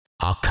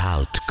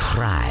Occult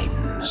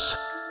crimes,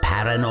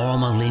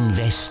 paranormal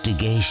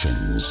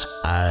investigations,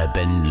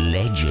 urban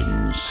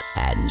legends,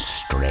 and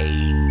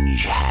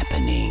strange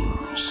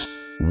happenings.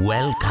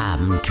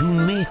 Welcome to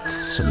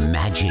Myths,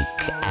 Magic,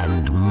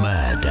 and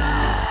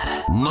Murder.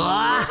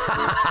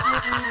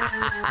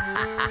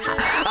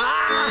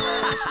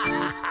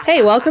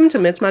 Hey, welcome to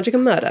Myths, Magic,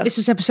 and Murder. This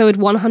is episode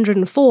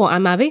 104.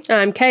 I'm Abby.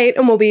 I'm Kate,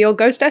 and we'll be your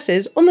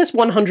ghostesses on this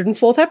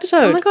 104th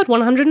episode. Oh my god,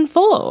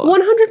 104.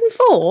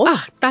 104?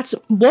 Ah, that's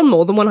one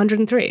more than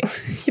 103.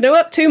 You know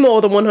what? Two more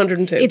than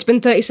 102. It's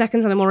been 30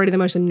 seconds and I'm already the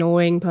most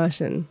annoying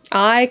person.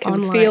 I can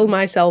online. feel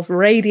myself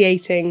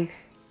radiating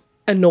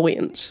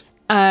annoyance.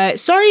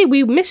 Sorry,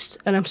 we missed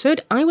an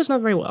episode. I was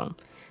not very well.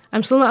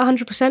 I'm still not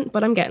 100%,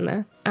 but I'm getting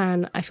there,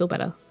 and I feel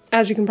better.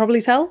 As you can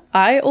probably tell,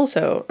 I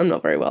also am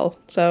not very well,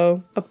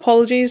 so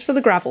apologies for the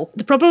gravel.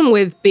 The problem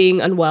with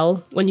being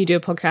unwell when you do a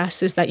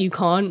podcast is that you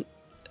can't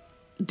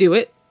do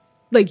it.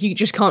 Like, you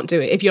just can't do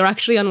it. If you're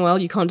actually unwell,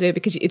 you can't do it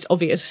because it's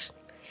obvious.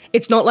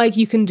 It's not like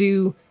you can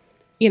do,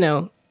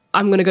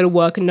 I'm going to go to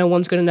work and no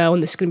one's going to know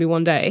and this is going to be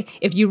one day.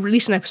 If you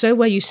release an episode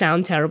where you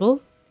sound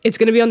terrible, it's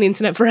going to be on the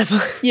internet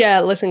forever.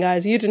 Yeah, listen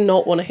guys, you did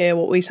not want to hear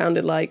what we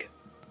sounded like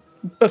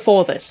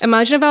before this.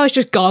 Imagine if I was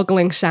just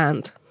gargling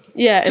sand.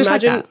 Yeah, just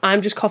imagine like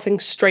I'm just coughing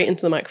straight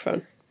into the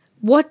microphone.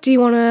 What do you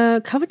want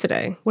to cover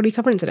today? What are you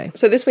covering today?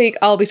 So this week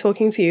I'll be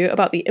talking to you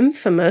about the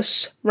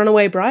infamous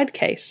Runaway bride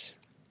case.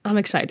 I'm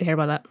excited to hear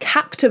about that.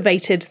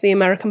 Captivated the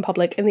American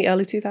public in the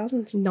early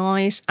 2000s.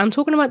 Nice. I'm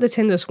talking about the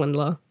Tinder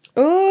Swindler.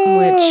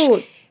 Oh!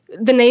 Which,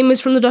 the name is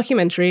from the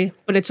documentary,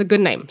 but it's a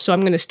good name, so I'm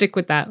going to stick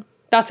with that.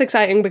 That's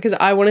exciting because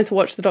I wanted to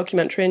watch the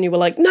documentary and you were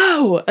like,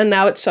 no! And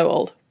now it's so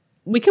old.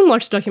 We can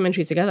watch the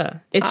documentary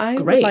together. It's I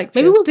would great. like to.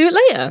 Maybe we'll do it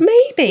later.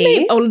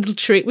 Maybe. Oh, a little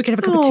treat. We could have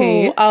a cup of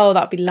tea. Oh,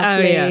 that'd be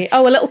lovely. Oh, yeah.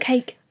 Oh, a little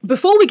cake.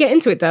 Before we get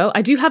into it, though,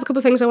 I do have a couple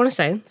of things I want to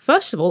say.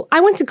 First of all,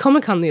 I went to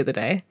Comic-Con the other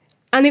day,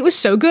 and it was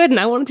so good, and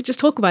I wanted to just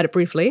talk about it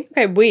briefly.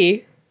 Okay,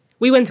 We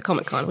went to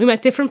Comic-Con. We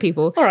met different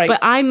people. All right. But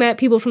I met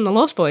people from The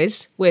Lost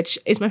Boys, which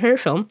is my favourite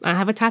film. I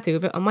have a tattoo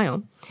of it on my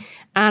arm.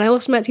 And I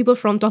also met people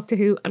from Doctor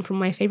Who and from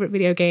my favourite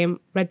video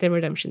game, Red Dead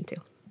Redemption 2.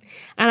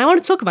 And I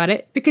want to talk about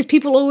it because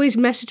people always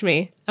message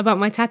me about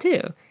my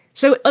tattoo.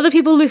 So other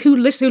people who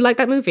like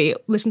that movie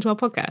listen to our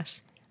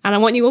podcast. And I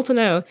want you all to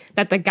know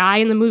that the guy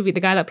in the movie, the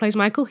guy that plays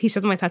Michael, he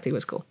said my tattoo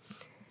was cool.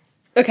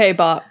 Okay,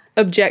 but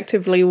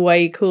objectively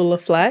way cooler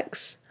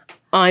flex.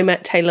 I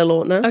met Taylor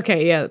Lautner.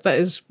 Okay, yeah, that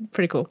is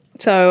pretty cool.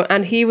 So,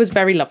 and he was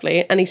very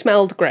lovely and he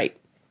smelled great.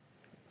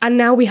 And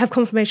now we have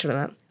confirmation of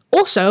that.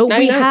 Also,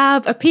 we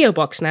have a P.O.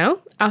 box now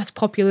at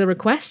popular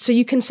request, so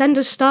you can send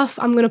us stuff.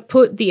 I'm going to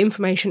put the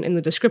information in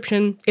the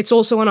description. It's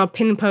also on our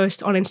pin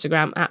post on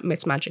Instagram at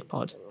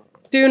MythsMagicPod.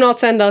 Do not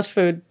send us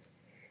food.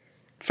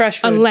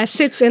 Fresh food.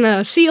 Unless it's in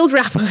a sealed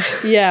wrapper.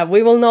 Yeah,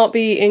 we will not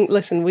be...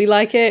 Listen, we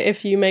like it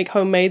if you make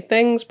homemade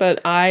things,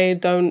 but I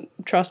don't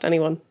trust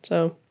anyone,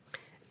 so...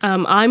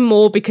 I'm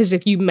more because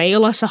if you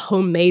mail us a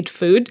homemade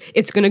food,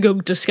 it's going to go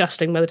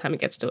disgusting by the time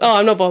it gets to us. Oh,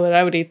 I'm not bothered.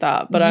 I would eat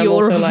that, but I'm You're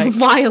also a like...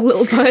 vile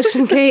little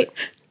person, Kate.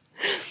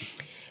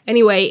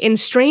 Anyway, in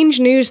strange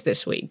news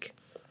this week,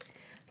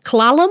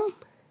 Clallam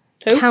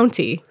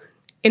County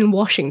in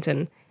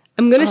Washington.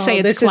 I'm going to say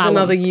it's this Clallam. is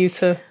another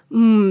Utah.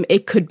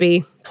 It could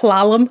be.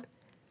 Clallam?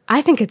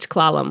 I think it's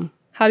Clallam.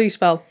 How do you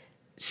spell?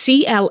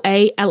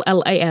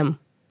 Clallam.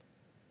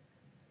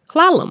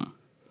 Clallam.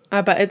 I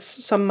bet it's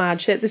some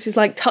mad shit. This is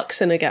like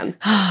Tucson again.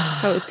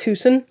 That was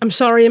Tucson. I'm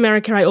sorry,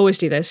 America, I always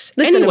do this.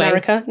 Listen, anyway,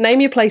 America, name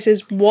your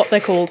places what they're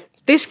called.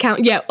 This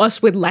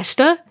us with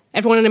Leicester.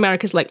 Everyone in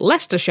America's like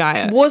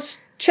Leicestershire.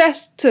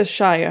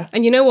 Worcestershire.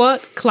 And you know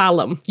what?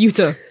 Clallam,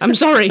 Utah. I'm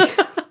sorry.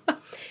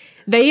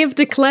 They have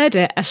declared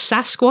it a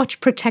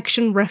Sasquatch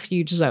Protection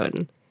Refuge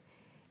Zone.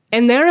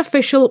 In their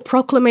official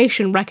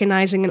proclamation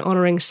recognizing and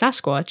honoring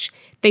Sasquatch,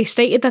 they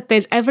stated that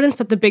there's evidence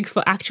that the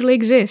Bigfoot actually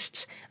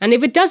exists, and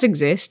if it does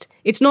exist,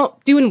 it's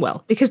not doing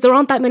well, because there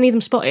aren't that many of them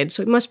spotted,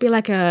 so it must be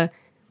like on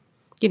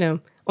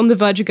the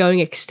verge of going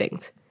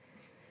extinct.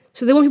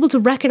 So they want people to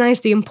recognize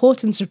the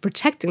importance of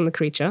protecting the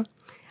creature,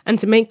 and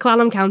to make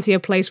Clallam County a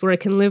place where it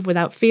can live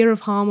without fear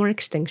of harm or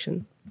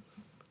extinction.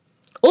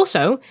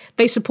 Also,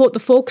 they support the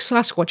Folk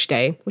Sasquatch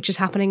Day, which is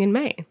happening in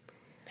May.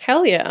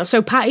 Hell yeah.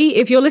 So Patty,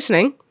 if you're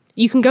listening,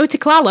 you can go to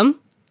Clallam,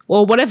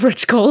 or whatever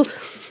it's called,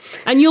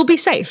 and you'll be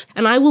safe.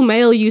 And I will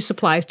mail you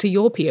supplies to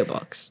your P.O.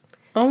 box.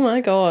 Oh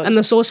my god. And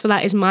the source for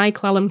that is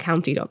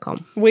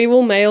myclallamcounty.com. We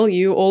will mail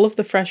you all of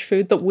the fresh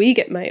food that we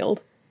get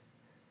mailed.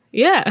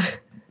 Yeah.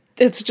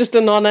 It's just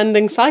a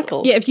non-ending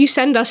cycle. Yeah, if you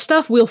send us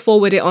stuff, we'll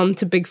forward it on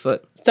to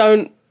Bigfoot.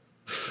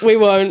 We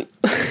won't.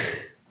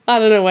 I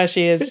don't know where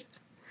she is.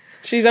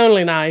 She's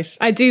only nice.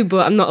 I do,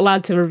 but I'm not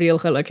allowed to reveal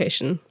her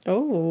location.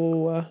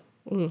 Oh.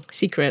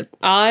 Secret.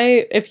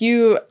 If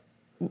you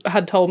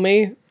had told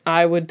me,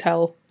 I would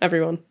tell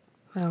everyone.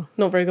 Wow.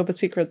 Not very good with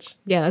secrets.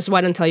 Yeah, that's why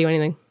I didn't tell you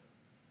anything.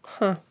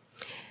 Huh.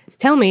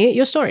 Tell me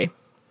your story.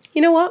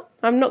 You know what?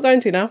 I'm not going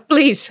to now.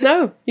 Please.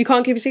 No, you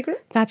can't keep a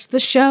secret. That's the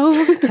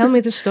show. Tell me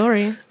the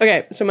story.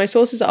 Okay, so my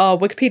sources are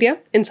Wikipedia,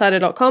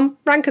 Insider.com,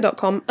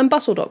 Ranker.com, and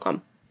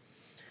Bustle.com.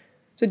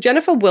 So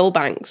Jennifer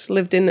Wilbanks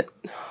lived in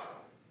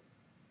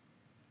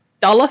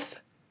Duluth.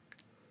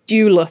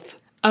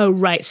 Oh,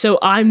 right. So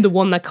I'm the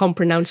one that can't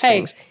pronounce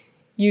things.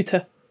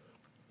 Utah.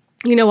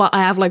 You know what?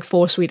 I have like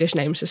 4 Swedish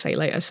names to say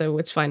later, so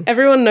it's fine.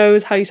 Everyone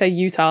knows how you say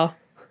Utah.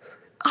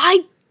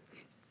 I'm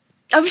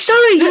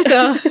sorry,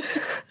 Utah.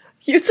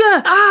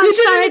 Utah. I'm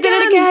sorry, I did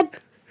it again.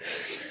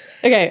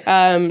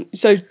 Okay,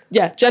 so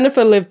yeah,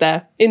 Jennifer lived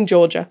there in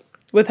Georgia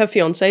with her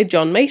fiancé,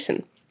 John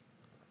Mason.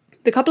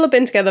 The couple had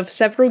been together for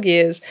several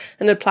years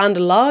and had planned a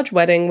large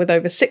wedding with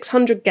over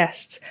 600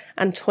 guests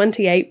and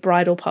 28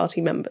 bridal party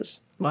members.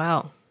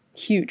 Wow.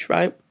 Huge,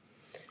 right?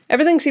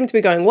 Everything seemed to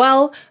be going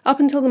well up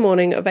until the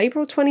morning of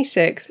April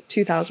 26th,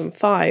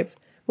 2005,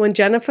 when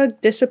Jennifer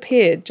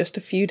disappeared just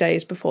a few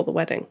days before the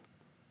wedding.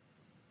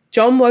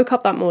 John woke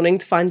up that morning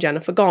to find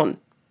Jennifer gone.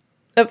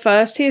 At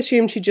first, he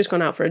assumed she'd just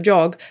gone out for a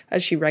jog,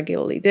 as she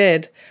regularly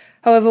did.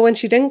 However, when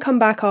she didn't come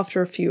back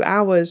after a few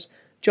hours,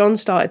 John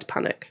started to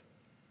panic.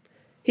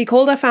 He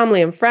called her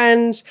family and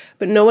friends,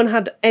 but no one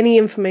had any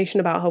information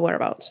about her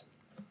whereabouts.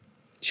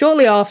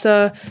 Shortly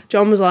after,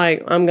 John was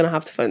like, I'm going to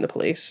have to phone the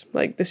police.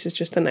 Like, this is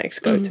just the next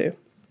go-to.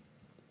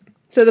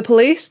 So the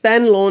police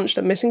then launched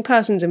a missing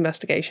persons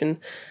investigation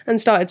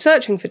and started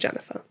searching for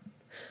Jennifer.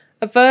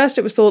 At first,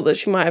 it was thought that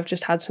she might have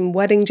just had some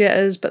wedding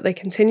jitters, but they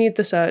continued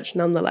the search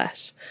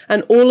nonetheless.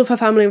 And all of her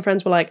family and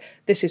friends were like,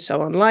 this is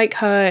so unlike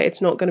her.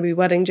 It's not going to be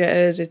wedding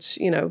jitters. It's,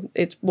 you know,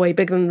 it's way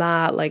bigger than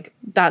that. Like,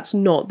 that's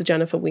not the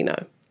Jennifer we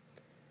know.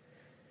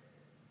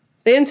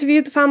 They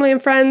interviewed the family and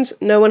friends.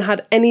 No one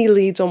had any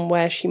leads on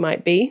where she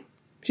might be.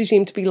 She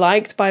seemed to be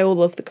liked by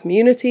all of the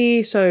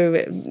community. So,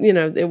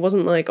 it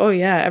wasn't like, oh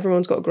yeah,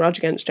 everyone's got a grudge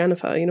against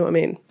Jennifer. You know what I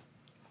mean?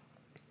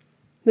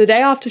 The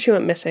day after she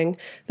went missing,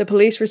 the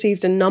police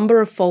received a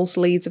number of false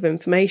leads of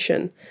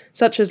information,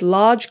 such as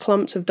large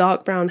clumps of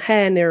dark brown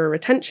hair near a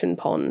retention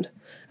pond,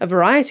 a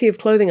variety of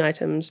clothing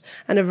items,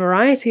 and a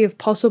variety of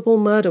possible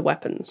murder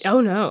weapons. Oh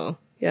no.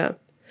 Yeah.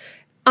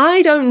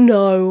 I don't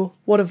know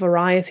what a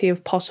variety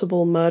of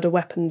possible murder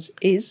weapons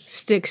is.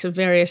 Sticks of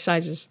various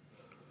sizes.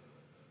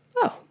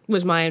 Oh.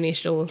 Was my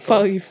initial thought.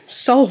 Well, you've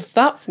solved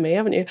that for me,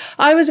 haven't you?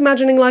 I was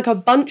imagining like a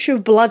bunch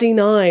of bloody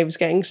knives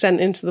getting sent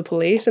into the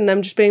police and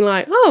them just being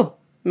like, oh,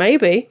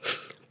 maybe.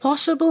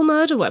 Possible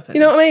murder weapons.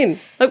 You know what I mean?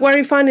 Like, where are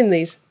you finding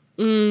these?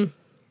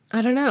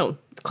 I don't know.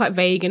 It's quite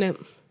vague,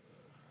 innit?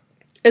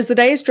 As the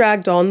days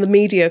dragged on, the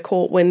media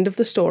caught wind of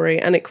the story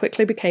and it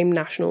quickly became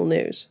national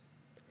news.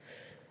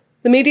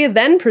 The media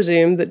then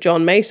presumed that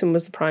John Mason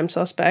was the prime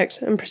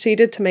suspect and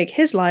proceeded to make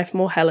his life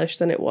more hellish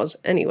than it was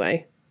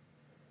anyway.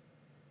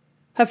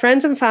 Her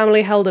friends and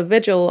family held a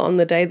vigil on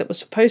the day that was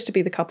supposed to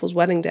be the couple's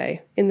wedding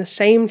day, in the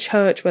same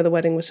church where the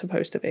wedding was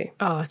supposed to be.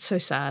 Oh, it's so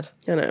sad.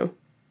 I know.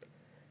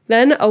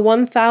 Then a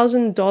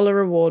 $1,000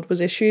 reward was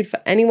issued for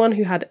anyone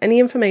who had any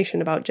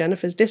information about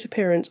Jennifer's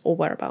disappearance or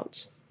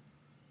whereabouts.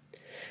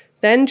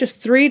 Then, just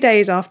 3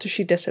 days after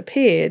she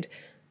disappeared,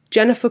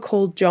 Jennifer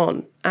called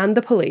John and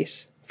the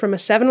police from a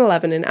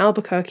 7-Eleven in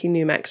Albuquerque,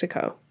 New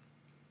Mexico.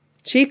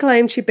 She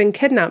claimed she'd been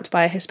kidnapped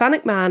by a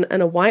Hispanic man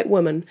and a white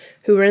woman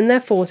who were in their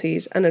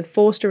 40s and had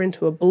forced her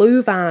into a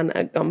blue van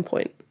at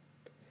gunpoint.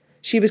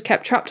 She was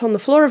kept trapped on the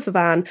floor of the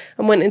van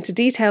and went into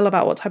detail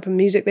about what type of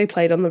music they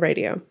played on the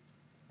radio.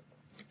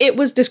 It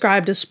was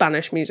described as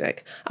Spanish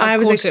music. I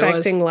was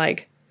expecting,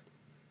 like,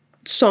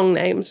 song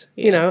names,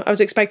 you know. I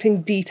was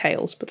expecting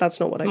details, but that's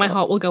not what I got. My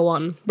heart will go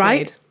on.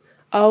 Right? Blade.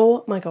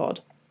 Oh, my God.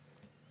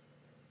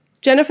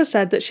 Jennifer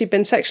said that she'd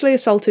been sexually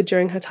assaulted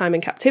during her time in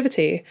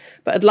captivity,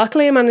 but had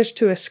luckily managed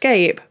to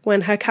escape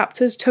when her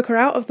captors took her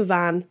out of the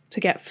van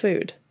to get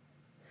food.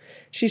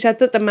 She said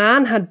that the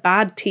man had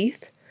bad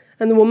teeth,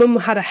 and the woman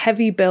had a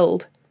heavy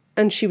build,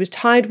 and she was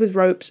tied with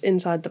ropes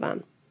inside the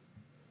van.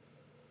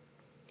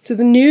 So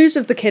the news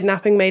of the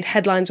kidnapping made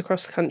headlines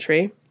across the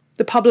country.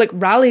 The public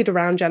rallied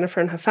around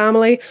Jennifer and her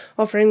family,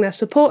 offering their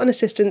support and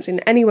assistance in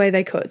any way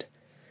they could.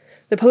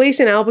 The police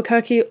in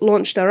Albuquerque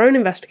launched their own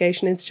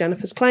investigation into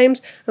Jennifer's claims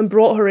and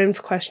brought her in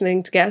for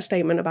questioning to get a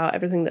statement about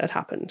everything that had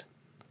happened.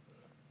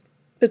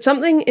 But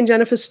something in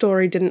Jennifer's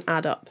story didn't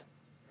add up.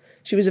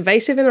 She was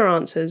evasive in her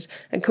answers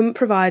and couldn't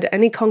provide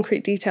any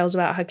concrete details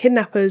about her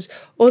kidnappers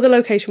or the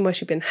location where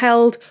she'd been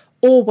held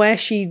or where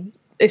she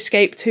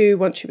escaped to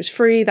once she was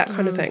free, that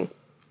kind of thing.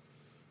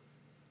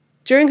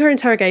 During her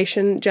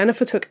interrogation,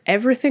 Jennifer took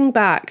everything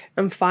back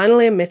and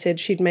finally admitted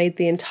she'd made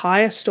the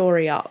entire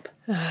story up.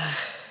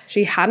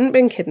 She hadn't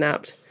been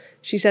kidnapped.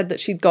 She said that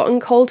she'd gotten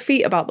cold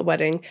feet about the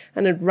wedding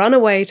and had run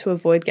away to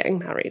avoid getting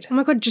married. Oh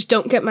my God, just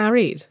don't get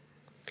married.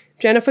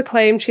 Jennifer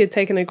claimed she had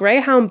taken a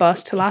Greyhound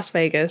bus to Las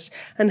Vegas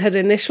and had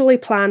initially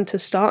planned to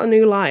start a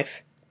new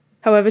life.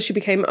 However, she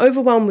became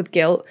overwhelmed with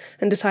guilt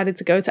and decided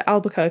to go to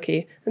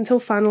Albuquerque until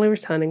finally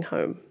returning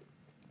home.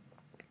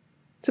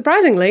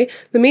 Surprisingly,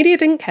 the media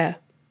didn't care.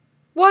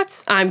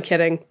 What? I'm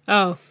kidding.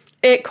 Oh.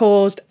 It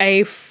caused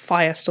a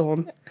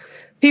firestorm.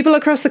 People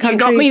across the country... You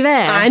got me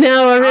there. I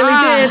know, I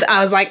really did. I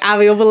was like,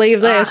 Abby will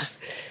believe this.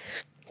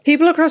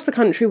 People across the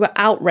country were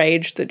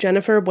outraged that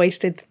Jennifer had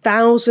wasted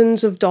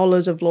thousands of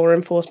dollars of law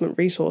enforcement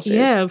resources.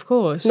 Yeah, of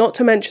course. Not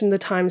to mention the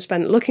time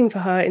spent looking for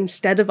her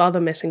instead of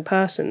other missing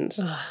persons.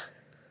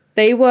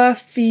 They were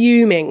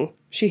fuming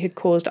she had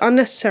caused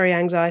unnecessary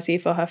anxiety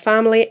for her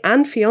family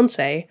and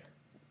fiancé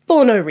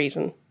for no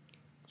reason.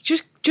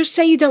 Just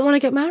say you don't want to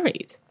get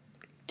married.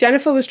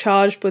 Jennifer was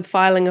charged with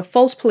filing a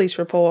false police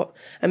report,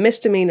 a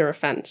misdemeanor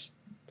offence.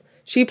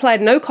 She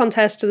pled no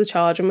contest to the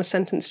charge and was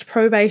sentenced to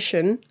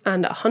probation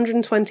and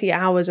 120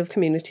 hours of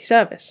community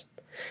service.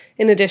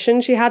 In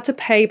addition, she had to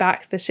pay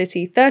back the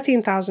city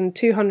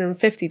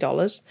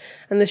 $13,250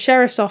 and the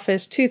sheriff's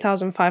office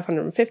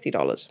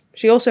 $2,550.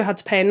 She also had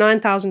to pay a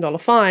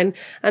 $9,000 fine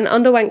and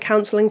underwent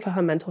counselling for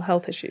her mental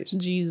health issues.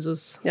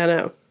 Jesus. I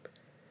know.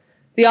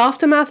 The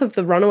aftermath of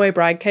the Runaway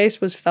Bride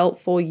case was felt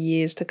for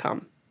years to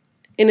come.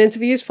 In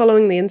interviews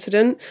following the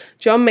incident,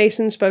 John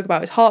Mason spoke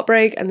about his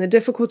heartbreak and the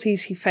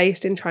difficulties he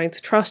faced in trying to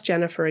trust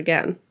Jennifer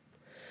again.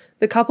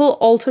 The couple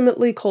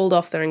ultimately called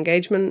off their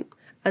engagement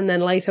and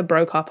then later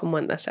broke up and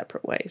went their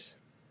separate ways.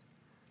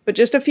 But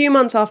just a few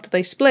months after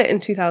they split in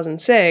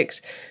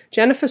 2006,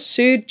 Jennifer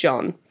sued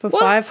John for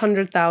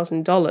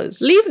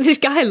 $500,000. Leave this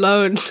guy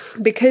alone.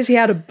 Because he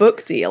had a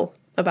book deal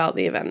about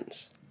the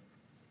events.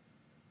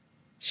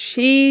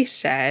 She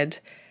said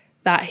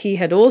that he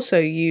had also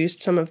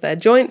used some of their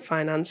joint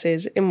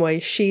finances in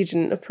ways she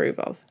didn't approve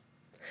of.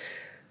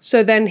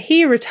 So then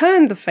he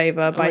returned the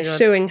favour by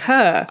suing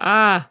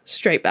her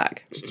straight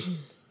back.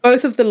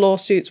 Both of the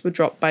lawsuits were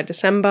dropped by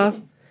December,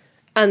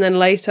 and then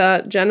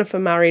later Jennifer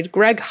married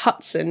Greg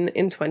Hudson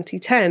in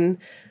 2010,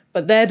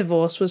 but their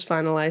divorce was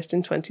finalised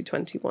in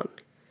 2021.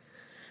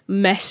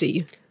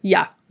 Messy.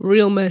 Yeah.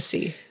 Real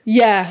messy.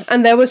 Yeah,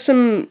 and there were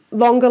some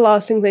longer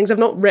lasting things. I've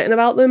not written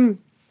about them,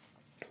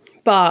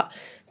 but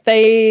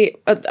a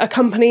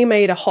company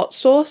made a hot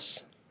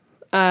sauce,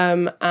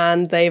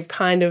 and they've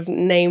kind of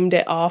named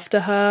it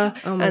after her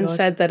and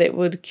said that it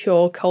would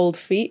cure cold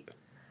feet.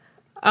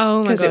 Oh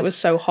my god. Because it was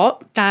so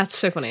hot. That's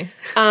so funny.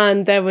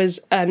 And there was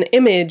an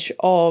image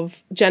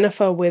of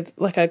Jennifer with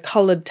like a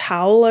coloured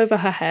towel over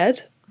her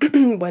head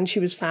when she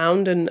was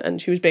found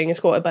and she was being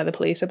escorted by the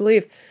police, I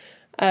believe.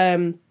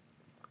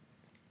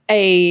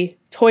 A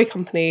toy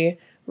company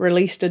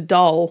released a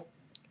doll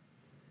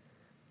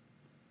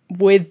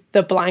with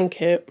the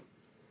blanket,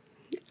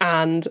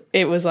 and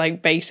it was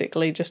like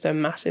basically just a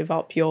massive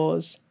up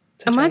yours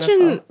to Imagine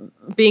Jennifer.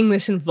 being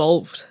this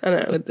involved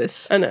with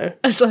this. I know.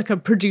 As like a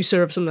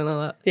producer of something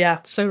like that. Yeah.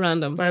 So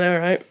random. I know,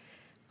 right?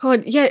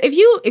 God, yeah, if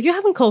you're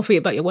having cold feet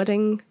about your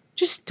wedding,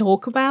 just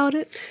talk about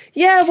it.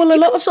 Yeah, well,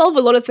 You can solve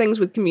a lot of things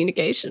with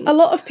communication. a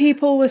lot of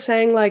people were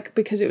saying, like,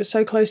 because it was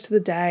so close to the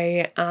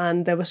day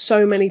and there were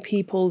so many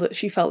people that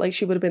she felt like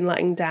she would have been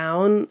letting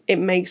down, it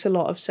makes a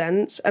lot of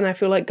sense. And I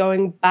feel like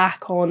going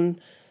back on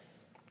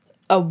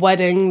a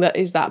wedding that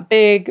is that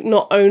big,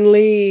 not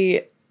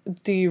only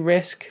do you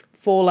risk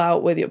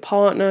fallout with your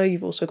partner,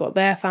 you've also got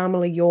their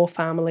family, your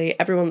family,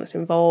 everyone that's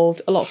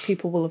involved. A lot of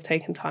people will have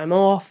taken time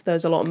off.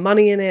 There's a lot of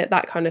money in it,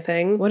 that kind of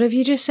thing. What if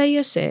you just say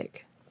you're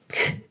sick?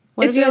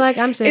 What if you're like,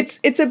 I'm sick?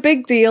 It's a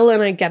big deal,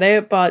 and I get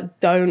it,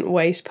 but don't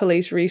waste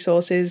police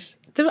resources.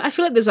 I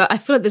feel like there's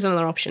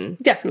another option.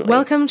 Definitely.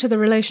 Welcome to the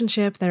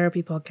Relationship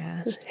Therapy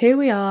Podcast. Here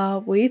we are.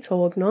 We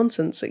talk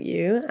nonsense at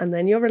you, and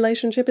then your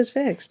relationship is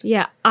fixed.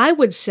 Yeah, I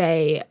would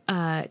say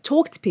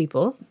talk to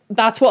people.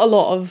 That's what a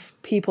lot of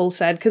people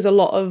said, because a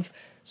lot of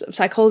sort of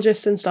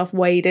psychologists and stuff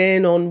weighed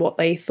in on what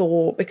they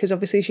thought, because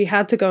obviously she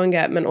had to go and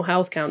get mental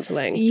health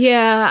counselling.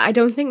 Yeah, I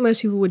don't think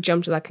most people would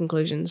jump to that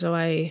conclusion, so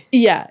I...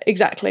 Yeah,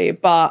 exactly.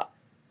 But,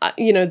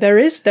 you know, there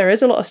is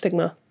a lot of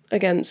stigma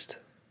against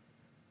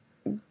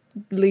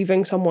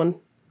leaving someone.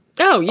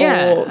 Oh,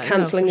 yeah. Or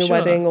cancelling your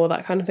wedding or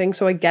that kind of thing.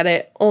 So I get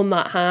it on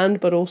that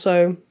hand, but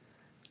also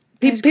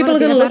people are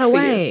going to look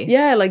for you.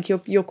 Yeah, like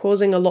you're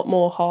causing a lot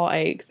more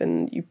heartache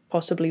than you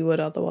possibly would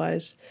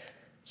otherwise.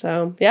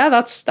 So yeah,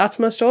 that's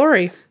my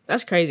story.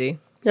 That's crazy.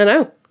 I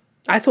know.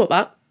 I thought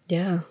that.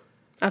 Yeah.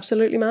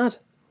 Absolutely mad.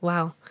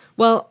 Wow.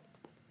 Well,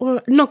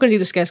 we're not going to do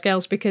the scare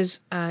scales because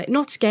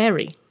not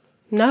scary.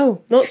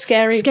 No, not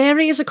scary.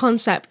 Scary is a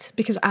concept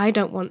because I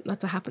don't want that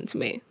to happen to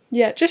me.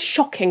 Yeah, just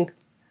shocking.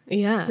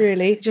 Yeah.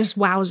 Really. Just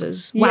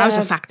wowzers. Yeah.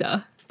 Wowzer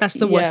factor. That's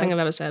the worst thing I've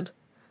ever said.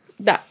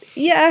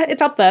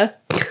 It's up there.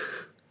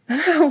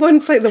 I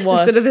wouldn't say the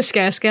worst. Instead of the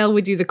scare scale,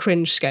 we do the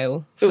cringe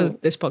scale for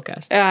this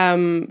podcast.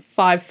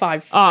 5,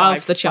 5, 5.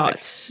 Off the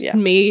charts. Yeah.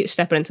 Me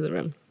stepping into the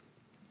room.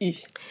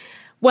 Eesh.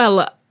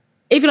 Well,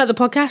 if you like the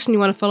podcast and you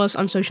want to follow us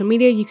on social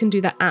media, you can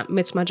do that at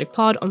Myths Magic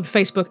Pod on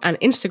Facebook and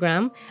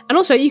Instagram. And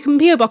also, you can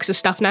PO box us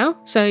stuff now,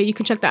 so you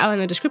can check that out in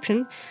the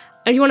description.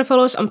 And if you want to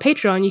follow us on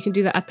Patreon, you can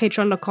do that at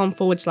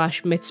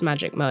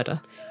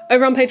patreon.com/mythsmagicmurder.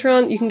 Over on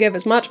Patreon, you can give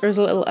as much or as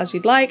little as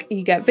you'd like.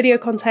 You get video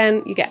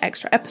content, you get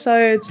extra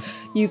episodes,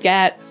 you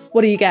get,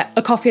 what do you get?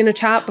 A coffee and a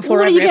chat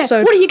before every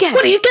episode. What do you get?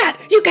 What do you get?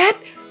 You get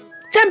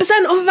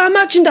 10% off of our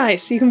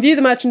merchandise. You can view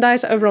the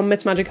merchandise over on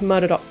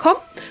mythsmagicmurder.com.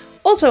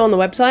 Also on the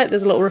website,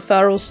 there's a little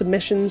referral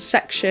submissions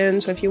section,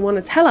 so if you want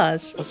to tell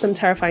us some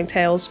terrifying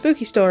tales,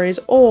 spooky stories,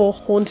 or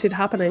haunted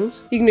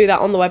happenings, you can do that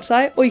on the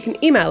website, or you can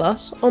email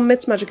us on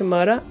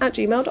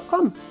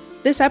mythsmagicandmurder@gmail.com.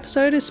 This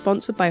episode is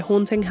sponsored by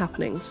Haunting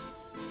Happenings.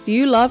 Do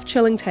you love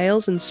chilling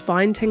tales and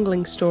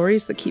spine-tingling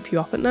stories that keep you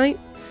up at night?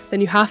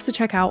 Then you have to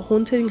check out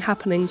Haunting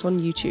Happenings on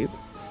YouTube.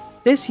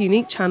 This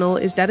unique channel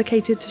is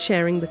dedicated to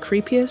sharing the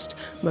creepiest,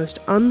 most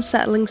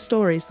unsettling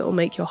stories that will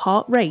make your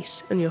heart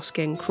race and your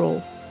skin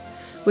crawl.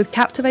 With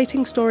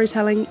captivating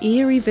storytelling,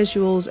 eerie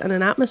visuals, and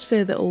an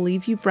atmosphere that will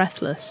leave you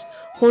breathless,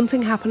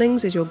 Haunting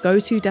Happenings is your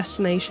go-to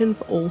destination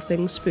for all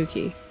things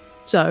spooky.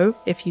 So,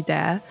 if you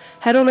dare,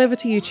 head on over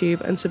to YouTube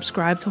and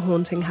subscribe to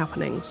Haunting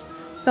Happenings.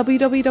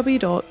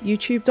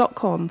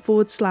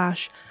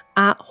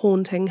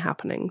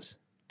 www.youtube.com/@hauntinghappenings.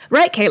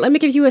 Right, Kate, let me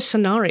give you a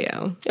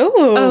scenario. Ooh.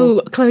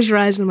 Oh, close your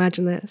eyes and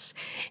imagine this.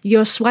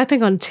 You're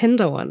swiping on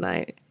Tinder one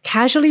night,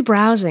 casually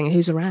browsing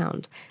who's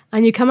around,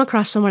 and you come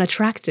across someone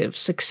attractive,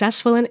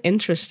 successful, and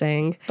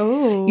interesting.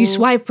 Oh. You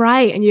swipe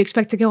right and you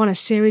expect to go on a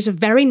series of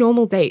very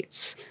normal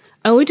dates,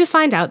 only to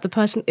find out the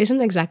person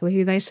isn't exactly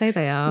who they say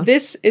they are.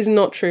 This is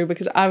not true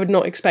because I would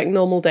not expect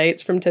normal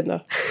dates from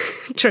Tinder.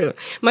 True.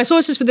 My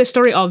sources for this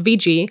story are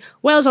VG,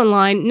 Wales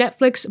Online,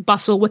 Netflix,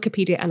 Bustle,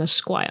 Wikipedia, and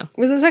Esquire.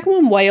 Was the second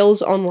one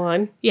Wales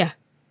Online? Yeah.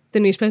 The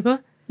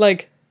newspaper?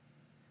 Like,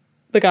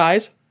 the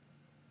guys?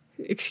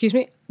 Excuse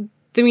me?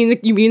 You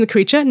mean the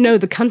creature? No,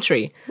 the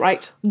country.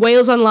 Right.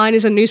 Wales Online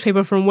is a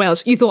newspaper from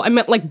Wales. You thought I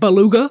meant like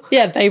Beluga?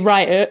 Yeah, they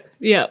write it.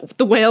 Yeah,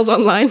 the Wales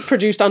Online.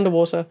 Produced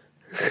underwater.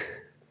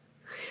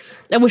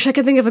 I wish I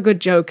could think of a good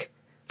joke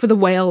for the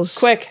whales.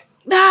 Quick.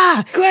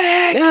 Ah!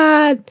 Quick!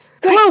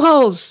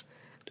 Blowholes!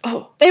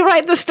 Oh. They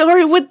write the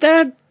story with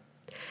their...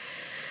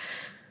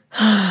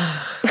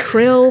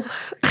 krill.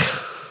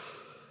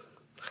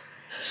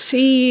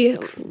 See,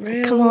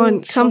 come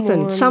on,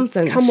 something. It's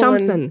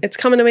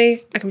coming to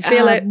me. I can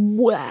feel it.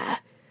 Wah.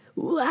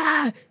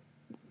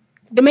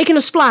 They're making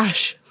a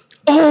splash.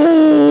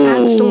 Oh!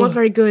 That's still not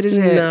very good, is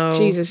it? No.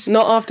 Jesus.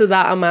 Not after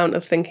that amount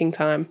of thinking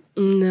time.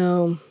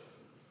 No.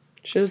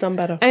 Should have done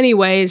better.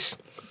 Anyways,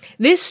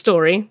 this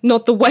story,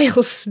 not the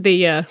whales,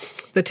 the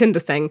Tinder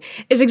thing,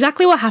 is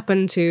exactly what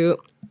happened to,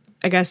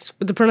 I guess,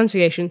 with the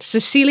pronunciation,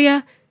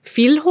 Cecilia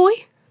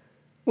Filhoy?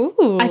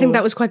 Ooh. I think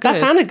that was quite good. That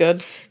sounded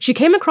good. She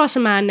came across a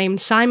man named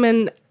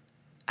Simon,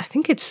 I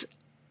think it's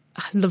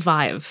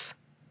Levive.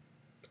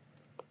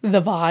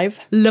 Levive.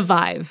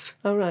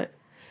 Oh, right.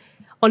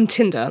 On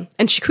Tinder,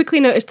 and she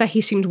quickly noticed that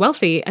he seemed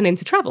wealthy and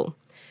into travel.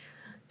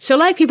 So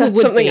like people That's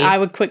would something be, I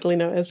would quickly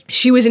notice.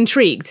 she was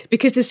intrigued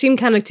because this seemed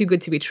kind of too good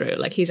to be true.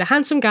 Like, he's a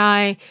handsome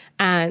guy,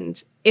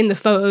 and in the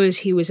photos,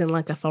 he was in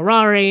like a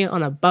Ferrari,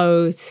 on a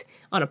boat,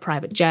 on a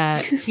private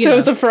jet. There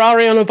was a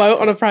Ferrari on a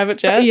boat on a private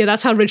jet? Yeah,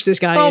 that's how rich this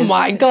guy is. Oh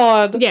my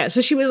god. Yeah, so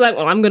she was like,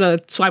 well, I'm going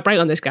to swipe right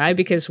on this guy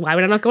because why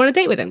would I not go on a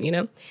date with him, you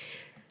know?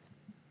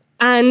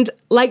 And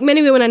like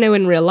many women I know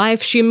in real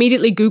life, she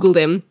immediately Googled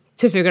him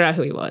to figure out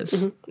who he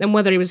was and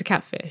whether he was a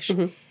catfish.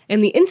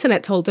 And the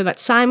internet told her that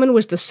Simon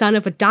was the son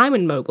of a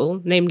diamond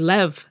mogul named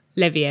Lev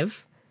Leviev.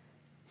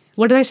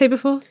 What did I say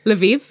before?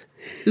 Leviv?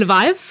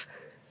 Levive?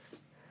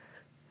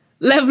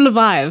 Lev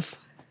Levive.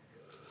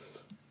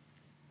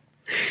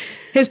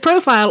 His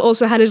profile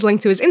also had his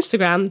link to his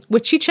Instagram,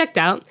 which she checked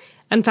out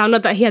and found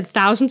out that he had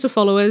thousands of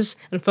followers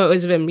and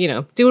photos of him, you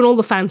know, doing all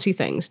the fancy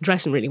things,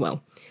 dressing really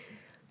well.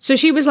 So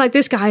she was like,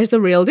 this guy is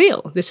the real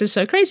deal. This is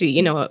so crazy.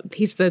 You know,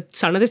 he's the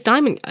son of this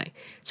diamond guy.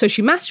 So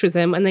she matched with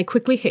him and they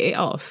quickly hit it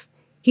off.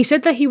 He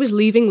said that he was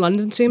leaving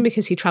London soon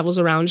because he travels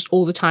around just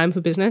all the time for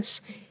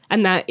business,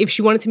 and that if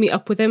she wanted to meet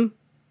up with him,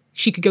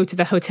 she could go to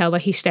the hotel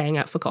that he's staying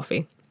at for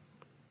coffee.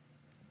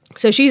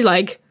 So she's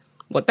like,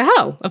 what the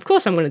hell? Of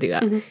course I'm going to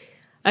do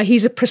that.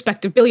 He's a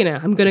prospective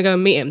billionaire. I'm going to go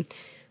and meet him.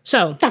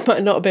 So That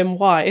might not have been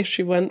why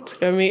she went to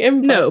go meet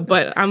him. no,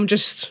 but I'm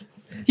just...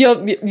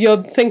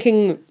 You're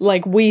thinking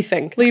like we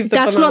think. Leave the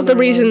That's not banana the alone.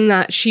 reason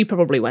that she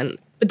probably went,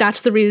 but that's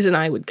the reason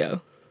I would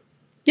go.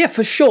 Yeah,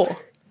 for sure.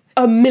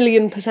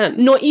 1,000,000%.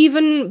 Not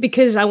even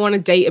because I want to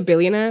date a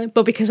billionaire,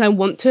 but because I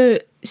want to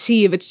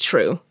see if it's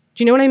true.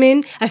 Do you know what I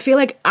mean? I feel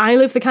like I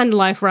live the kind of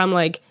life where I'm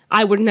like,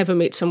 I would never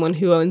meet someone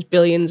who owns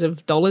billions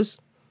of dollars.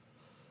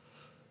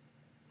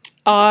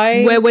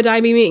 Where would I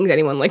be meeting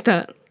anyone like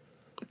that?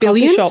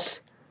 Billions? shop.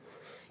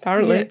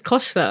 Apparently. Yeah,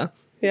 Costa.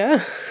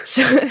 Yeah.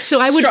 So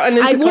I would Strutting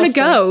into want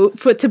to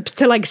Costa. go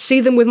to like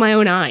see them with my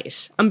own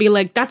eyes and be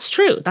like, that's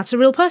true. That's a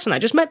real person. I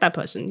just met that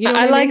person. You know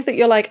what I I like mean? that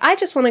you're like, I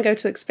just want to go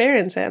to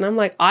experience it. And I'm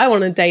like, I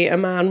want to date a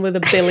man with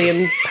 £1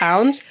 billion.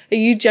 Are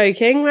you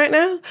joking right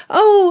now?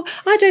 Oh,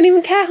 I don't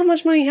even care how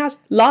much money he has.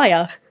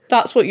 Liar.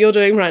 That's what you're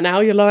doing right now.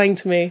 You're lying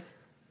to me.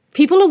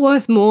 People are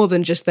worth more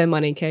than just their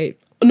money, Kate.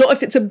 Not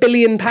if it's £1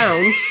 billion. How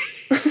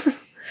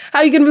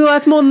are you going to be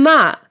worth more than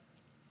that?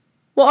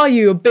 What are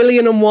you,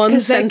 1,000,000,001 they're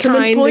sentiment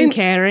kind points? and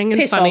caring and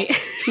Piss funny.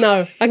 off.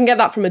 No, I can get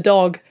that from a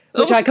dog,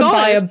 which Oh, I can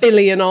buy God. $1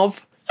 billion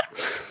of.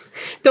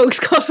 Dogs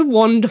cost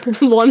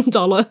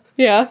 $1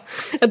 Yeah,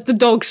 at the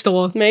dog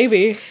store.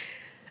 maybe.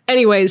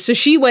 Anyways, so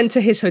she went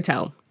to his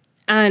hotel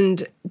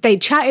And they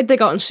chatted, they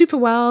got on super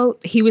well.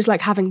 He was like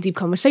having deep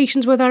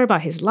conversations with her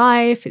about his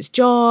life, his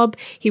job.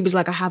 He was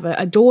like, I have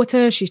a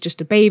daughter, she's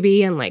just a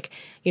baby. And like,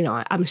 you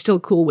know, I'm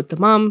still cool with the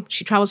mum.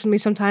 She travels with me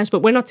sometimes,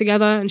 but we're not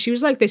together. And she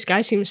was like, this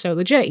guy seems so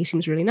legit. He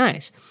seems really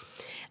nice.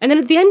 And then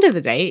at the end of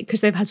the day, because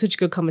they've had such a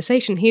good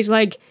conversation, he's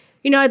like,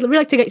 you know, I'd really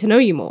like to get to know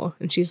you more.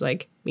 And she's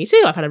like, me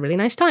too. I've had a really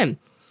nice time.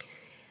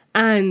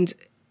 And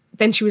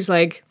then she was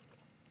like,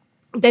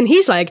 then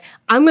he's like,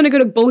 I'm going to go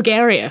to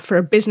Bulgaria for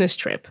a business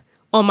trip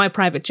on my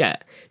private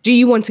jet. Do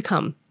you want to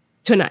come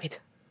tonight?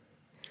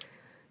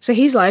 So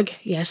he's like,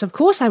 yes, of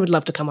course I would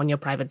love to come on your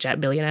private jet,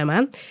 billionaire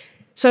man.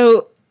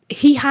 So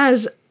he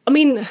has, I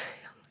mean,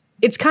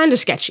 it's kind of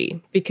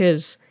sketchy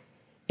because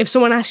if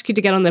someone asks you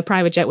to get on their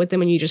private jet with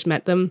them and you just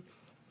met them.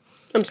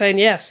 I'm saying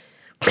yes.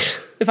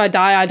 If I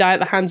die at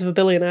the hands of a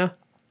billionaire.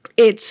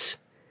 It's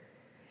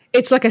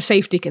like a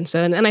safety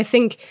concern. And I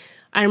think,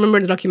 I remember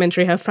in the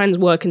documentary, her friends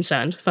were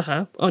concerned for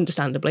her,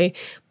 understandably.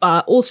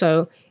 But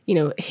also, you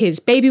know, his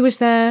baby was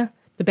there,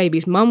 the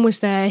baby's mum was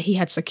there, he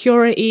had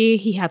security,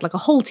 he had like a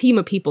whole team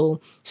of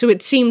people. So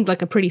it seemed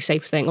like a pretty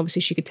safe thing.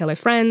 Obviously, she could tell her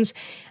friends.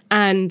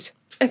 And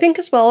I think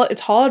as well,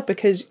 it's hard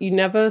because you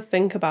never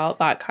think about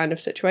that kind of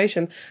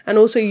situation. And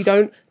also you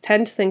don't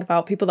tend to think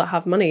about people that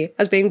have money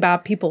as being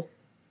bad people.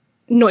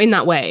 Not in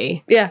that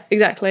way. Yeah,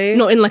 exactly.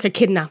 Not in like a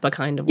kidnapper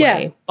kind of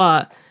way. Yeah.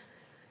 But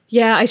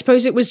yeah, I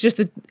suppose it was just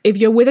that if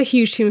you're with a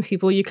huge team of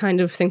people, you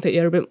kind of think that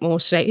you're a bit more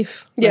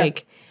safe. Yeah.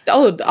 Like,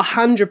 oh,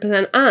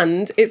 100%.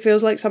 And it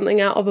feels like something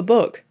out of a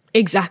book.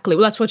 Exactly.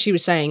 Well, that's what she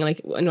was saying. Like,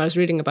 when I was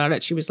reading about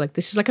it, she was like,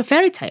 this is like a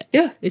fairy tale.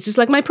 Yeah. This is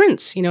like my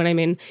prince. You know what I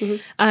mean?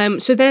 Mm-hmm.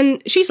 So then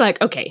she's like,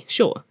 okay,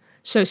 sure.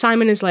 So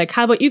Simon is like,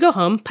 how about you go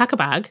home, pack a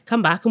bag,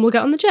 come back, and we'll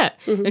get on the jet.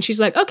 Mm-hmm. And she's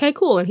like, okay,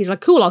 cool. And he's like,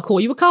 cool, I'll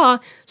call you a car.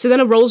 So then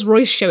a Rolls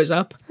Royce shows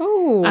up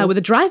with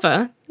a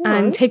driver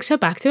and takes her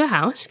back to her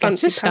house,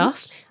 gets her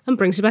stuff, and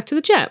brings her back to the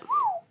jet.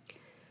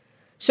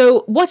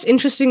 So what's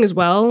interesting as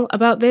well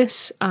about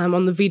this,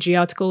 on the VG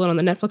article and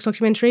on the Netflix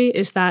documentary,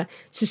 is that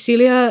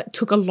Cecilia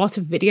took a lot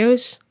of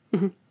videos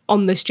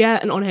on this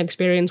jet and on her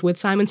experience with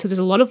Simon. So there's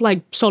a lot of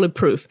like solid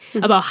proof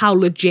about how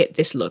legit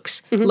this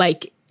looks.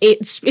 Like,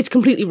 it's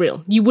completely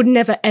real. You would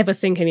never, ever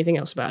think anything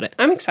else about it.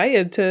 I'm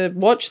excited to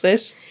watch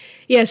this.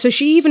 Yeah, so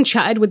she even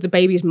chatted with the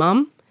baby's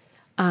mum.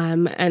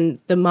 And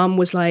the mum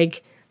was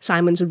like,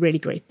 Simon's a really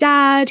great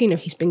dad. You know,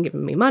 he's been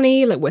giving me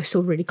money. Like, we're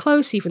still really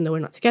close, even though we're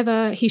not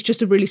together. He's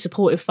just a really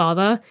supportive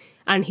father.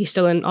 And he's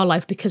still in our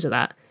life because of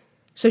that.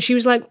 So she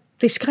was like,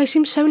 this guy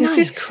seems so nice. This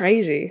is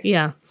crazy.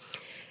 Yeah.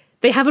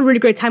 They have a really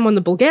great time on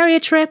the Bulgaria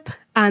trip.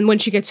 And when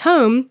she gets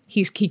home,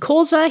 he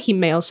calls her, he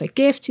mails her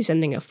gifts, he's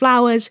sending her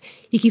flowers,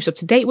 he keeps up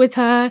to date with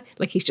her.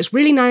 Like, he's just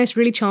really nice,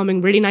 really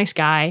charming, really nice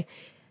guy.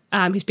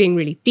 He's being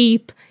really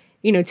deep,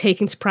 you know,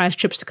 taking surprise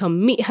trips to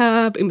come meet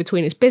her in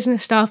between his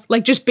business stuff.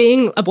 Like, just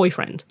being a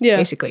boyfriend,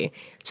 basically.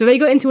 So they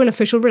got into an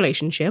official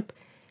relationship.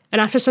 And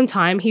after some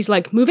time, he's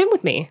like, move in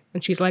with me.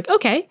 And she's like,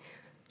 okay.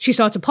 She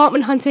starts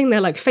apartment hunting. They're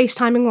like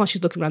FaceTiming while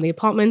she's looking around the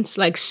apartments.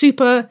 Like,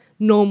 super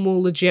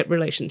normal, legit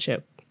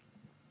relationship.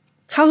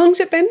 How long's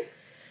it been?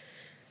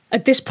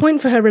 At this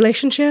point for her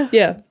relationship?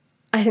 Yeah.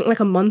 I think like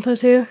a month or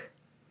two.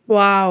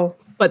 Wow.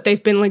 But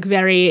they've been like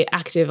very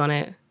active on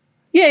it.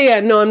 Yeah.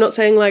 No, I'm not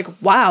saying like,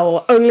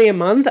 wow, only a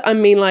month. I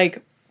mean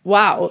like,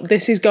 wow,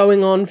 this is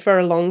going on for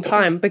a long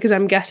time. Because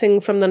I'm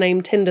guessing from the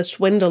name Tinder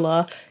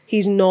Swindler,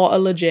 he's not a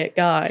legit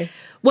guy.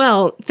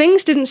 Well,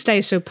 things didn't stay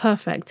so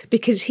perfect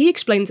because he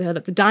explained to her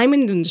that the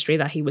diamond industry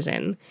that he was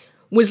in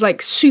was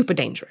like super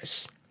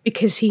dangerous.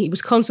 Because he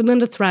was constantly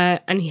under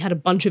threat and he had a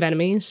bunch of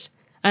enemies.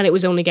 And it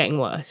was only getting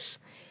worse.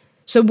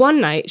 So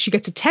one night, she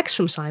gets a text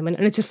from Simon,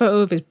 and it's a photo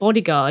of his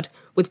bodyguard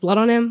with blood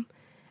on him,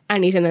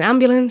 and he's in an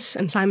ambulance,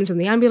 and Simon's in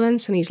the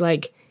ambulance, and he's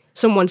like,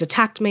 someone's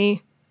attacked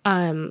me.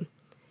 I'm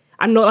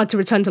not allowed to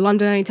return to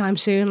London anytime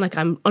soon. Like,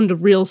 I'm under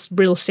real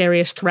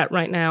serious threat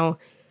right now,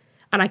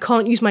 and I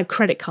can't use my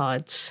credit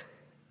cards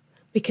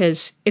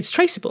because it's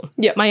traceable.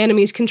 Yeah. My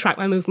enemies can track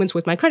my movements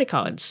with my credit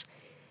cards.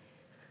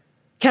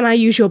 Can I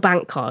use your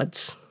bank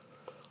cards?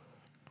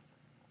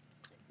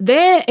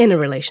 They're in a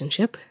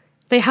relationship.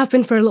 They have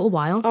been for a little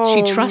while. Oh,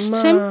 she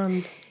trusts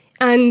him.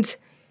 And,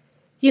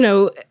 you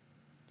know,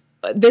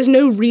 there's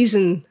no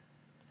reason,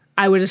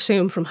 I would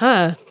assume from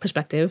her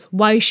perspective,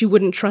 why she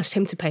wouldn't trust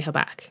him to pay her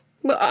back.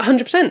 Well,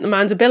 100%. The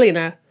man's a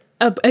billionaire.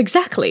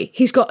 Exactly.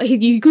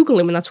 You Google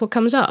him and that's what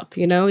comes up,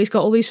 you know? He's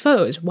got all these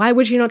photos. Why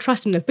would you not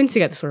trust him? They've been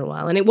together for a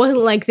while. And it wasn't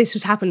like this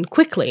was happened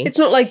quickly. It's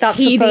not like that's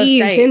the first date.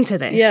 He'd eased into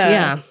this,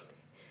 yeah.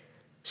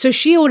 So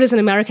she orders an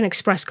American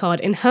Express card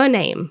in her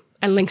name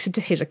and links it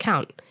to his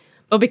account.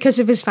 But because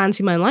of his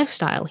fancy man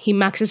lifestyle, he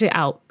maxes it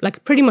out,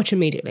 like, pretty much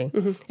immediately.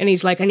 Mm-hmm. And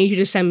he's like, I need you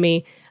to send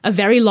me a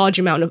very large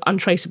amount of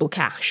untraceable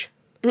cash.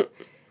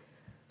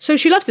 So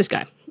she loves this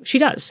guy. She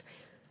does.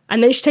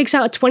 And then she takes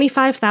out a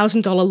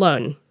 $25,000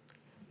 loan,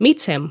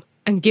 meets him,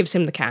 and gives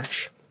him the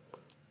cash.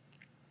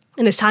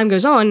 And as time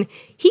goes on,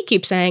 he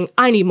keeps saying,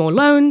 I need more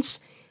loans,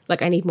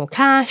 like, I need more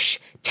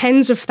cash,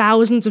 tens of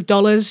thousands of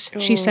dollars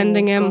she's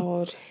sending him.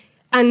 God.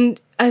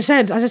 And as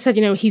I said,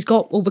 you know, he's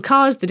got all the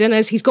cars, the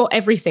dinners, he's got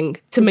everything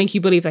to make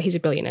you believe that he's a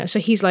billionaire. So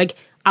he's like,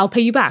 I'll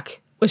pay you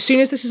back. As soon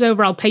as this is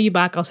over, I'll pay you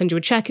back. I'll send you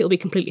a check. It'll be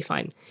completely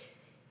fine.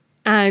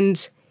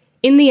 And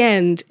in the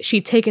end,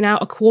 she'd taken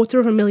out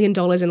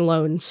 $250,000 in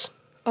loans.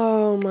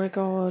 Oh my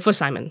God. For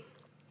Simon.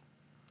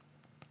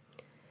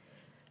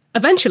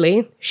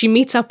 Eventually, she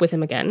meets up with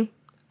him again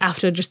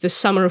after just this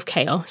summer of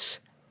chaos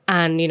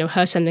and, you know,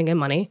 her sending him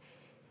money.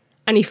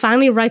 And he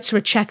finally writes her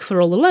a check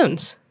for all the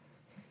loans.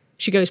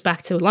 She goes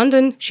back to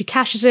London, she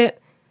cashes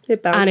it,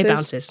 and it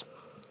bounces.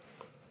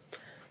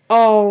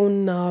 Oh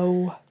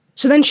no.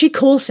 So then she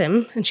calls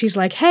him and she's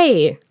like,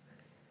 hey,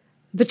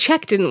 the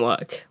check didn't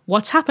work.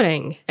 What's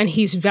happening? And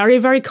he's very,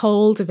 very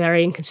cold,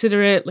 very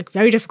inconsiderate, like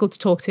very difficult to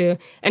talk to.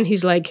 And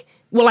he's like,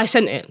 well, I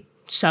sent it.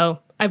 So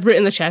I've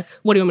written the check.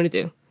 What do you want me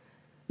to do?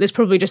 There's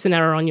probably just an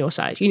error on your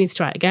side. You need to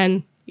try it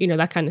again. You know,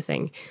 that kind of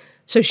thing.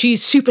 So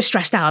she's super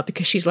stressed out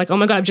because she's like, oh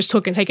my God, I've just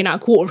taken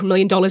out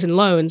 $250,000 in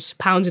loans,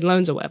 pounds in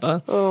loans or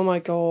whatever. Oh my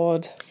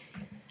God.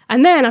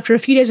 And then after a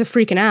few days of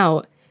freaking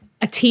out,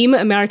 a team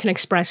at American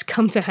Express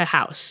come to her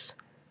house.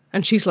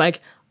 And she's like,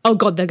 oh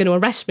God, they're going to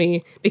arrest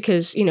me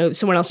because, you know,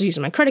 someone else is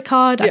using my credit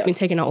card. I've been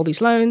taking out all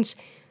these loans.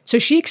 So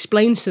she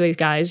explains to these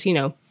guys, you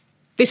know,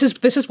 this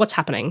is what's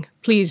happening.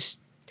 Please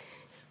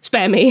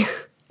spare me.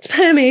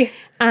 Spare me.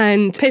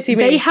 And pity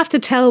me. They have to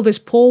tell this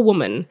poor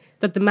woman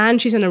that the man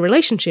she's in a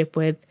relationship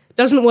with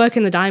doesn't work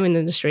in the diamond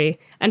industry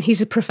and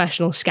he's a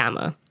professional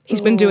scammer.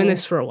 He's been doing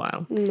this for a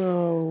while.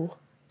 No.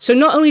 So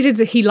not only did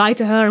he lie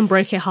to her and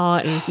break her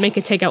heart and make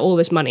her take out all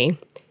this money,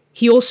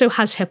 he also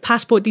has her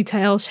passport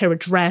details, her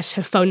address,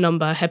 her phone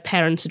number, her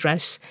parents'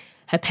 address,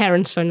 her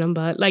parents' phone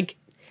number. Like,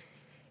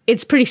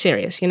 it's pretty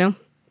serious, you know?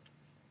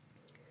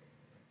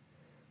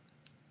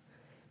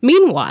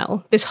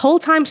 Meanwhile, this whole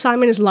time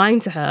Simon is lying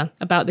to her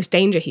about this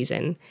danger he's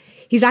in,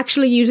 he's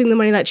actually using the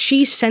money that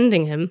she's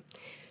sending him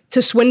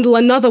to swindle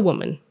another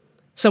woman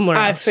somewhere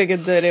else. I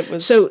figured that it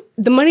was... So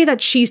the money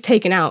that she's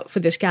taken out for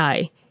this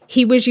guy,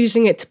 he was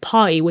using it to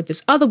party with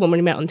this other woman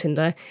he met on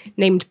Tinder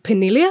named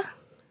Penilia.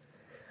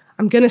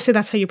 I'm going to say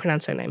that's how you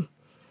pronounce her name.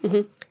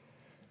 Mm-hmm.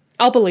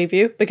 I'll believe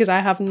you because I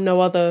have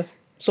no other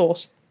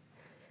source.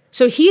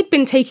 So he had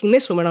been taking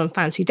this woman on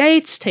fancy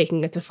dates,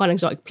 taking her to fun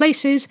exotic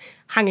places,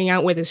 hanging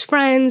out with his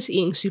friends,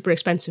 eating super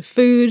expensive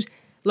food,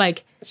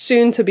 like...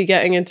 Soon to be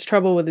getting into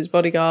trouble with his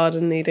bodyguard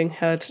and needing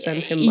her to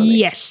send him money.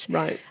 Yes.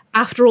 Right.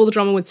 After all the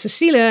drama with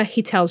Cecilia,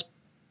 he tells...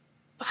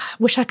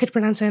 Wish I could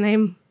pronounce her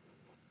name.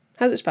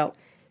 How's it spelled?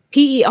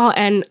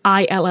 Pernilla.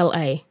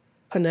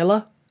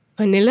 Panilla?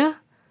 Panilla?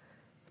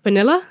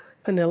 Panilla?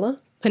 Panilla?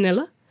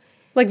 Panilla?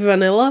 Like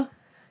vanilla?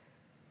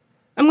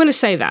 I'm going to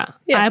say that.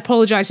 Yeah. I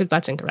apologize if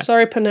that's incorrect.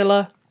 Sorry,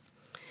 Panilla.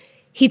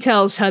 He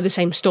tells her the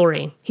same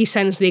story. He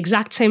sends the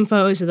exact same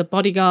photos of the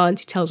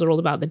bodyguards. He tells her all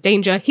about the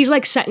danger. He's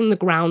like setting the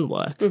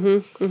groundwork.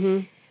 Mm-hmm, mm-hmm.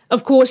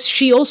 Of course,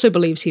 she also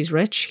believes he's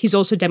rich. He's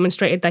also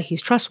demonstrated that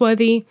he's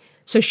trustworthy.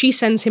 So she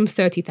sends him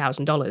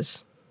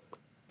 $30,000.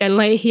 Then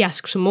later he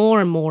asks for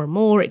more and more and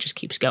more. It just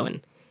keeps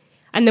going.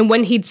 And then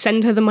when he'd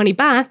send her the money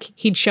back,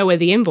 he'd show her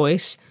the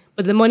invoice,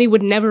 but the money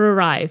would never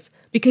arrive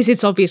because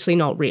it's obviously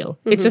not real.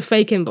 Mm-hmm. It's a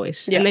fake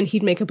invoice. Yeah. And then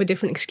he'd make up a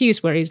different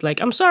excuse where he's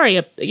like, I'm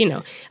sorry,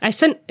 I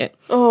sent it.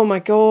 Oh my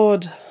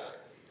God.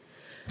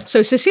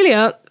 So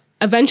Cecilia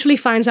eventually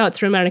finds out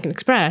through American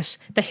Express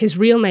that his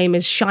real name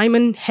is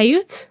Shimon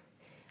Hayut,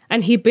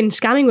 and he'd been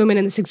scamming women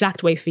in this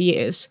exact way for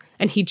years.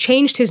 And he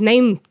changed his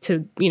name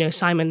to,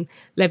 Simon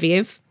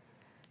Leviev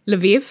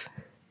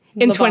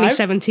in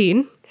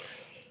 2017.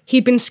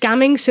 He'd been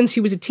scamming since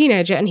he was a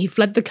teenager and he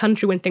fled the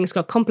country when things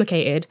got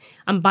complicated.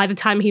 And by the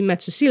time he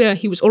met Cecilia,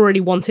 he was already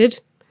wanted.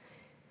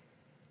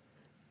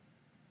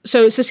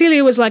 So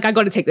Cecilia was like, I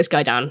got to take this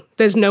guy down.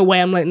 There's no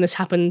way I'm letting this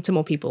happen to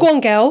more people. Go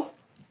on, girl.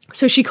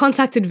 So she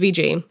contacted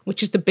VG,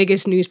 which is the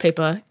biggest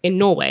newspaper in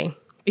Norway,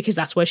 because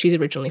that's where she's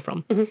originally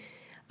from. Mm-hmm.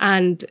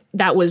 And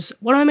that was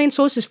one of my main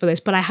sources for this,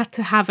 but I had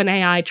to have an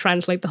AI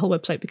translate the whole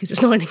website because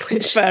it's not in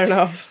English. Fair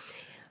enough.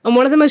 And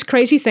one of the most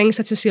crazy things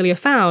that Cecilia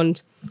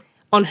found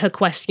on her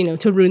quest,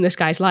 to ruin this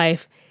guy's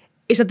life,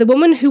 is that the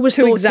woman who was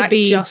thought to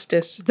be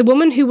justice, the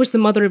woman who was the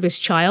mother of his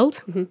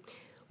child, mm-hmm.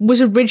 was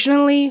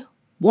originally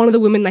one of the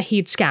women that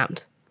he'd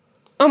scammed.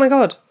 Oh my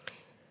God.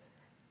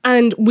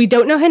 And we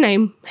don't know her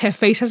name. Her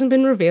face hasn't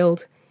been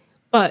revealed.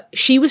 But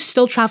she was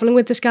still traveling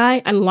with this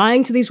guy and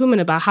lying to these women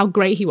about how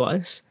great he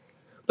was.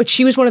 But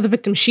she was one of the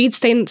victims. She'd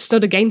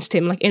stood against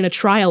him in a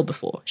trial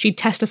before. She'd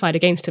testified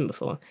against him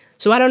before.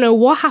 So I don't know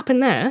what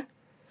happened there.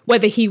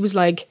 Whether he was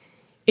like,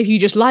 if you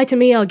just lie to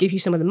me, I'll give you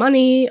some of the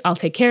money, I'll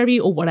take care of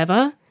you, or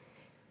whatever.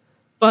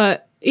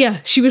 But yeah,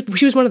 she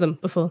was one of them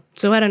before.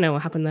 So I don't know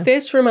what happened there.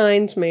 This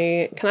reminds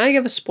me, can I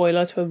give a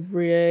spoiler to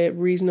a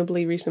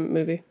reasonably recent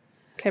movie?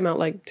 Came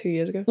out 2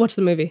 years ago. What's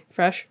the movie?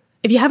 Fresh.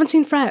 If you haven't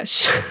seen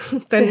Fresh,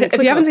 then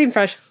if you haven't seen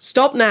Fresh,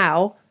 stop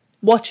now,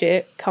 watch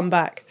it, come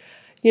back.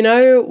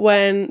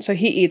 So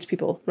he eats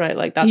people,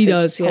 right? That's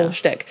his whole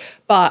shtick.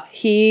 But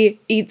he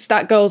eats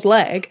that girl's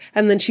leg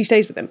and then she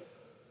stays with him.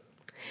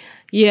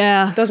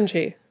 Yeah. Doesn't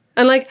she?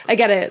 And, like, I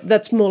get it.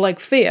 That's more like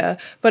fear.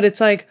 But it's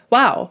like,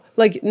 wow.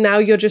 Like, now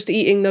you're just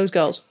eating those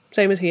girls.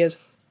 Same as he is.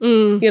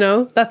 You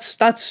know?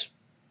 That's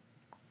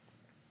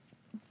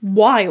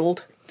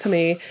wild to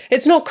me.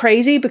 It's not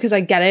crazy because I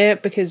get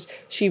it, because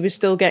she was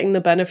still getting the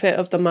benefit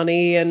of the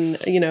money and,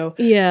 you know.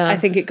 Yeah. I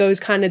think it goes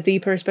kind of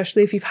deeper,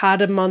 especially if you've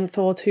had a month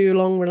or two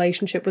long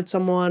relationship with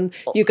someone.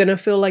 You're going to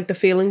feel like the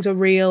feelings are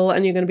real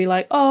and you're going to be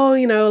like, oh,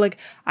 you know, like,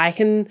 I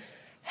can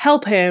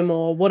help him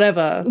or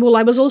whatever. Well,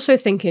 I was also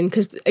thinking,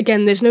 because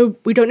again,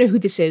 we don't know who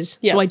this is,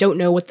 so I don't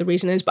know what the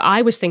reason is, but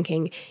I was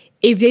thinking,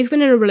 if they've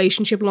been in a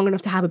relationship long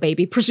enough to have a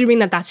baby, presuming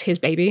that that's his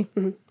baby,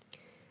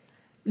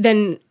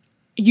 then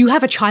you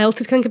have a child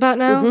to think about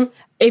now.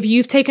 If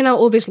you've taken out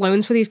all these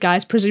loans for these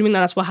guys, presuming that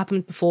that's what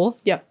happened before.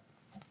 Yeah.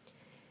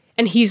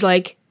 And he's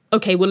like,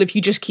 okay, well, if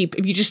you just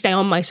stay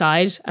on my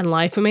side and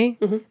lie for me,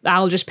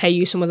 I'll just pay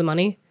you some of the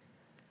money.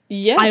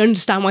 Yeah. I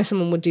understand why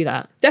someone would do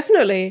that.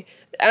 Definitely.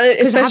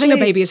 Because having a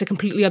baby is a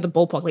completely other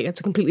ballpark. Like, it's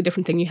a completely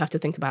different thing you have to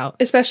think about.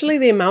 Especially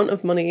the amount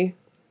of money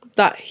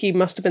that he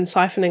must have been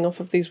siphoning off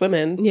of these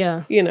women.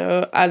 Yeah. You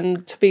know,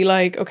 and to be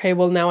like, okay,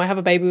 well, now I have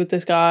a baby with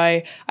this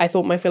guy. I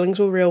thought my feelings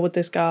were real with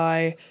this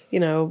guy. You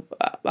know,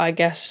 I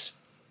guess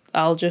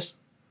I'll just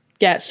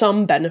get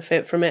some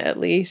benefit from it at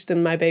least,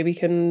 and my baby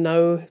can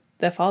know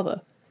their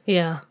father.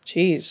 Yeah.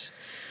 Jeez.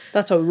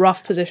 That's a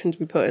rough position to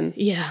be put in.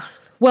 Yeah.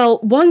 Well,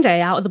 one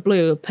day out of the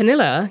blue,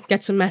 Pernilla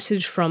gets a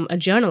message from a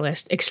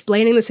journalist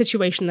explaining the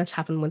situation that's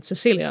happened with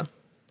Cecilia.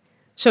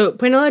 So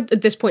Pernilla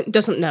at this point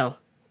doesn't know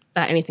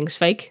that anything's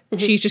fake.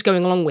 She's just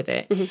going along with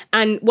it.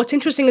 And what's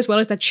interesting as well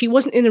is that she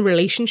wasn't in a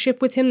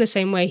relationship with him the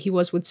same way he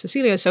was with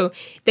Cecilia. So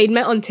they'd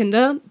met on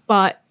Tinder,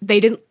 but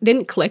they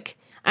didn't click.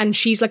 And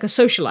she's like a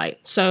socialite.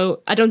 So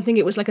I don't think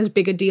it was like as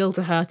big a deal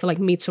to her to like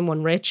meet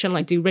someone rich and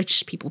like do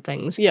rich people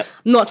things. Yeah.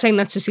 I'm not saying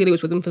that Cecilia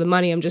was with him for the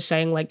money. I'm just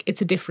saying like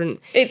it's a different...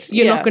 You're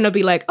yeah. not going to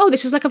be like, oh,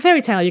 this is like a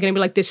fairy tale. You're going to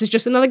be like, this is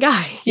just another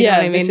guy. You know what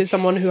I mean? This is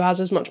someone who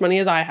has as much money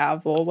as I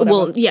have or whatever.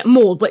 Well, yeah,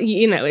 more. But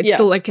you know, it's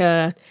still like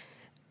a...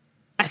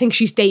 I think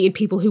she's dated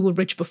people who were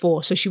rich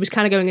before. So she was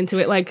kind of going into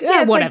it like,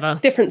 it's whatever.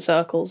 Like different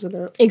circles, isn't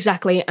it?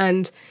 Exactly.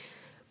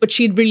 But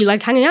she'd really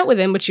liked hanging out with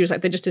him, but she was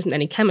like, there just isn't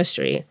any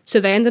chemistry. So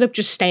they ended up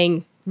just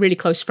staying really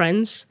close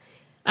friends,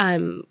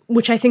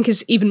 which I think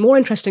is even more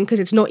interesting because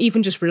it's not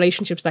even just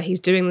relationships that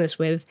he's doing this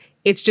with.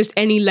 It's just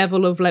any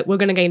level of like, we're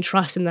going to gain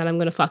trust and then I'm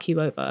going to fuck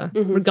you over,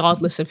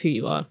 regardless of who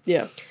you are.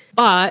 Yeah.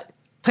 But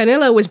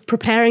Pernilla was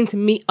preparing to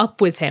meet up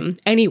with him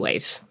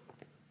anyways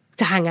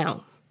to hang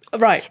out.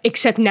 Right.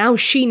 Except now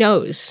she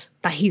knows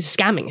that he's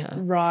scamming her.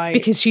 Right.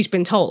 Because she's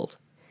been told.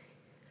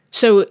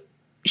 So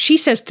she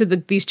says to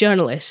these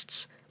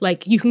journalists,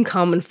 like, you can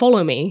come and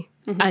follow me.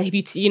 And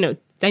if you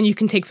then you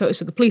can take photos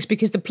for the police,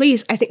 because the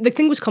police, I think the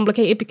thing was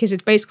complicated because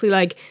it's basically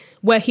like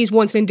where he's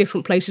wanted in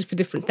different places for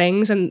different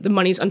things and the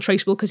money's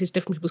untraceable because it's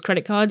different people's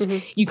credit cards.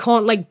 You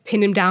can't like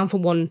pin him down for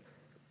one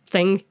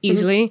thing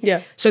easily.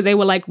 Yeah. So they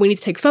were like, we need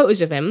to take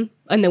photos of him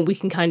and then we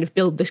can kind of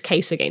build this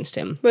case against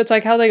him. But it's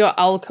like how they got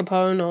Al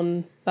Capone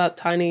on that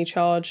tiny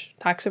charge,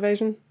 tax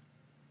evasion.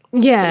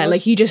 Yeah,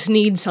 like you just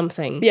need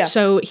something. Yeah.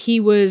 So he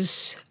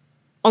was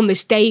on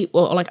this date,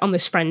 or like on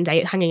this friend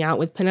date, hanging out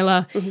with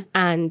Pernilla,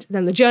 and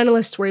then the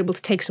journalists were able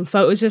to take some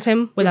photos of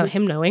him without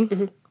him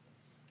knowing.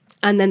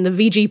 And then the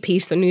VG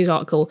piece, the news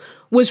article,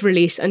 was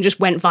released and just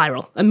went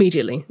viral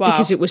immediately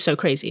because it was so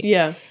crazy.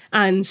 Yeah.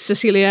 And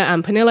Cecilia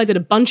and Pernilla did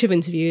a bunch of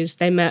interviews.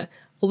 They met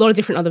a lot of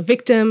different other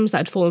victims that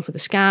had fallen for the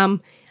scam.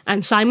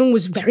 And Simon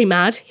was very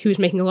mad. He was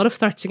making a lot of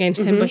threats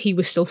against him, but he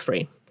was still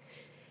free.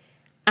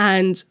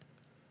 And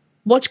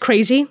what's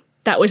crazy,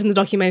 that was in the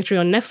documentary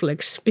on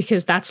Netflix,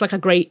 because that's like a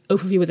great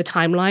overview of the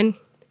timeline,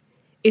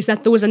 is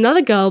that there was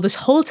another girl this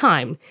whole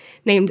time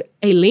named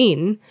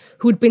Aileen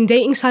who'd been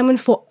dating Simon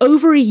for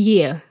over a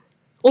year,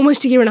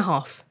 almost a year and a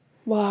half.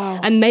 Wow.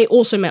 And they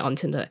also met on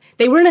Tinder.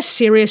 They were in a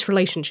serious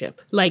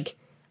relationship, like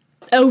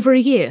over a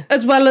year.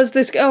 As well as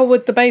this girl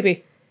with the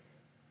baby.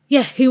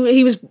 Yeah, he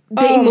was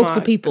dating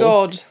multiple people.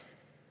 Oh my God.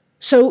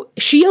 So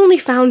she only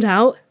found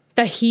out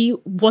that he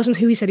wasn't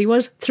who he said he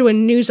was through a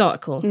news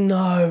article.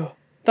 No.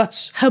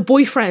 That's her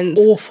boyfriend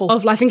awful.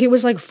 Of I think it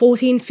was like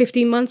 14,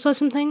 15 months or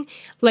something.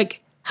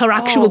 Like her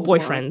actual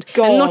boyfriend.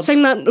 I'm not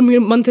saying that a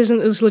month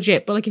isn't as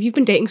legit, but like if you've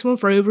been dating someone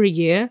for over a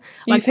year,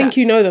 you like think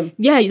you know them.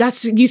 Yeah,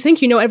 you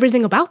think you know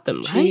everything about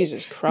them, right?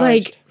 Jesus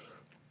Christ. Like,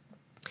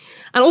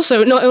 and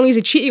also not only is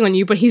he cheating on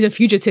you, but he's a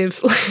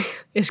fugitive.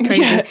 It's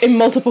crazy. Yeah, in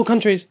multiple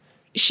countries.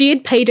 She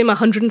had paid him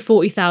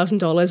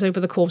 $140,000 over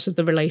the course of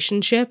the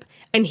relationship,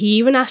 and he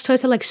even asked her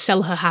to like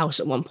sell her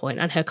house at one point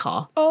and her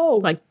car. Oh.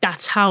 Like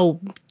that's how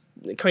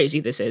crazy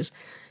this is.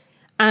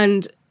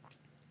 And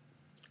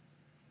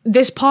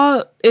this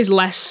part is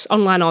less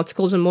online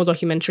articles and more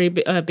documentary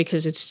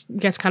because it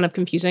gets kind of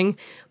confusing.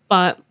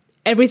 But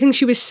everything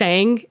she was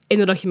saying in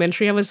the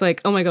documentary, I was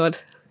like, oh my God,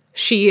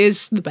 she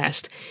is the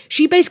best.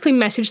 She basically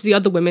messaged the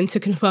other women to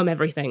confirm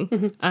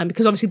everything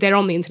because obviously they're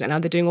on the internet now.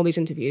 They're doing all these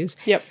interviews.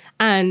 Yep.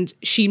 And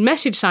she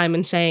messaged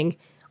Simon saying,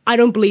 I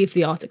don't believe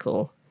the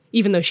article,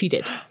 even though she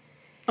did.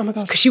 Oh my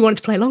God. Because she wanted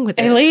to play along with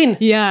it. Aileen.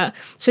 Yeah.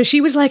 So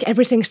she was like,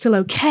 everything's still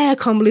okay. I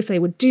can't believe they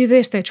would do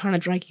this. They're trying to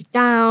drag you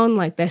down.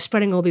 Like, they're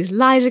spreading all these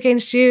lies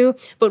against you.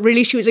 But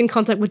really, she was in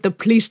contact with the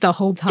police the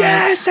whole time.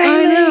 Yes, I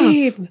know.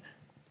 Aileen.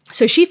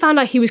 So she found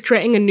out he was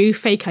creating a new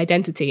fake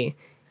identity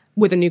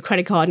with a new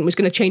credit card and was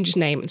going to change his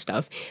name and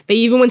stuff. They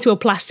even went to a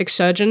plastic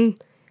surgeon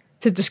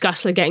to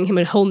discuss like getting him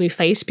a whole new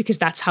face because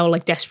that's how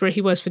like desperate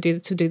he was to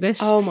do this.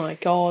 Oh my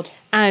God.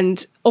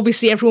 And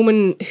obviously every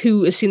woman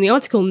who has seen the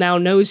article now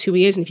knows who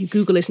he is, and if you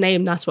Google his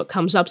name, that's what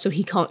comes up. So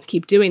he can't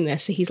keep doing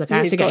this. So he's like, I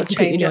have to get a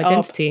completely new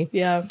identity.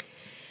 Yeah.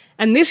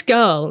 And this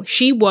girl,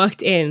 she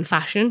worked in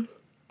fashion.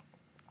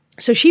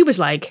 So she was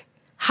like,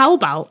 how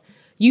about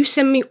you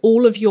send me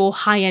all of your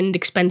high-end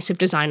expensive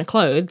designer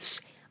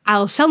clothes,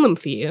 I'll sell them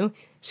for you,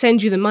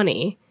 send you the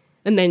money,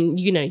 and then,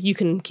 you know, you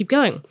can keep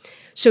going.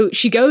 So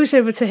she goes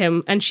over to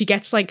him and she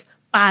gets like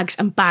bags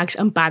and bags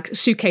and bags,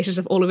 suitcases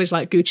of all of his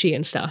like Gucci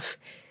and stuff.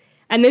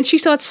 And then she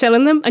starts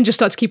selling them and just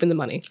starts keeping the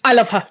money. I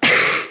love her.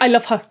 I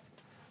love her.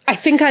 I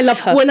think I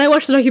love her. When I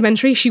watched the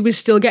documentary, she was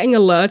still getting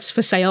alerts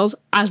for sales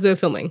as they were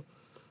filming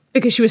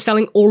because she was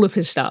selling all of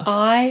his stuff.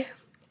 I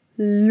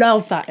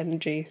love that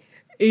energy.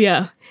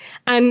 Yeah.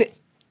 And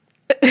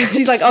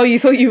she's like, oh, you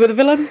thought you were the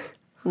villain?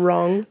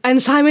 Wrong.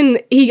 And Simon,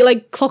 he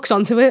like clocks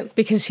onto it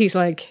because he's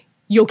like,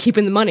 you're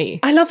keeping the money.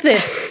 I love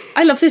this.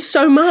 I love this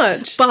so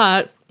much.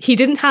 But he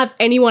didn't have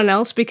anyone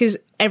else because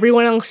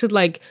everyone else had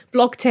like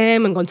blocked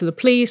him and gone to the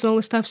police and all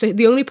this stuff. So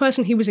the only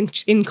person he was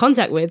in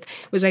contact with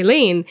was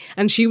Aileen,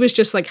 and she was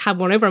just like had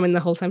one over him the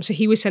whole time. So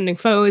he was sending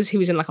photos. He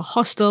was in like a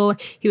hostel.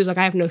 He was like,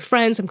 I have no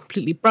friends. I'm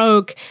completely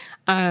broke.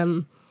 I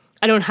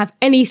don't have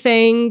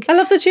anything. I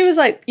love that she was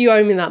like, you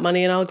owe me that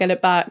money and I'll get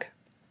it back.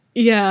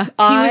 Yeah. He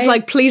was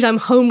like, please, I'm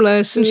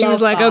homeless. And she was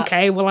like, that.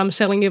 okay, well, I'm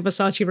selling you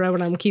Versace robe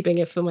and I'm keeping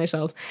it for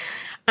myself.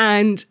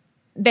 And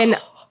then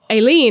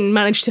Aileen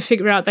managed to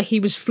figure out that he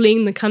was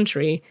fleeing the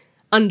country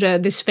under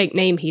this fake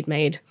name he'd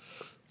made.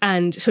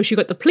 And so she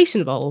got the police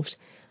involved.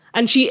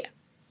 And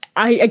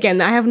I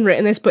haven't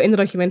written this, but in the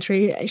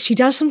documentary, she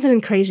does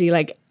something crazy.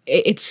 Like,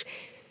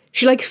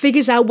 she like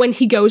figures out when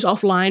he goes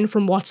offline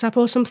from WhatsApp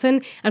or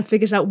something and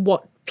figures out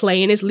what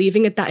plane is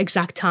leaving at that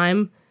exact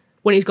time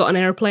when he's got an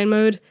airplane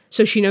mode.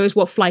 So she knows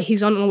what flight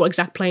he's on and what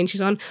exact plane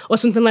she's on or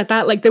something like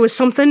that. Like, there was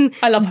something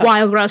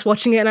wild where I was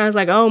watching it and I was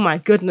like, oh my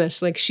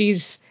goodness, like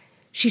she's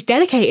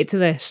dedicated to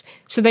this.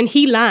 So then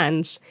he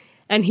lands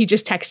and he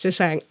just texts her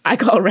saying, I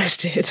got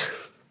arrested.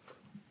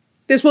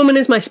 This woman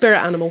is my spirit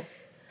animal.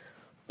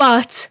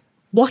 But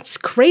what's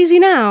crazy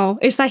now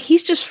is that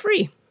he's just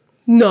free.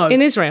 No.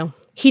 In Israel.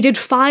 He did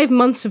 5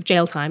 months of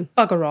jail time.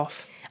 Bugger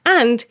off.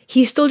 And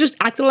he's still just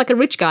acting like a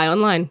rich guy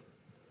online.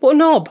 What a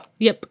knob.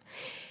 Yep.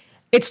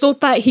 It's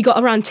thought that he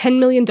got around $10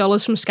 million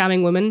from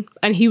scamming women,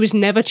 and he was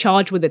never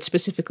charged with it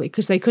specifically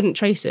because they couldn't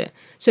trace it.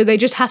 So they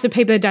just have to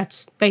pay their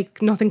debts.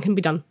 Nothing can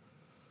be done.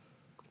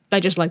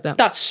 They're just like that.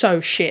 That's so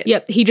shit.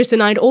 Yep, he just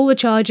denied all the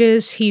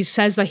charges. He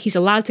says that he's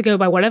allowed to go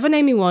by whatever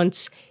name he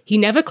wants. He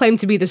never claimed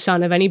to be the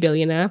son of any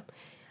billionaire.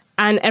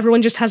 And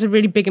everyone just has a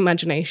really big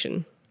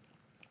imagination.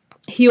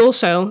 He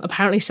also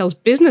apparently sells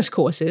business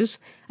courses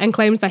and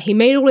claims that he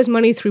made all his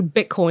money through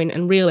Bitcoin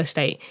and real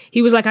estate.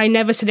 He was like, I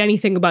never said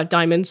anything about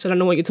diamonds. I don't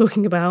know what you're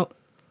talking about.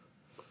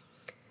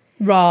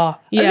 Rah.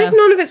 Yeah. As if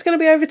none of it's going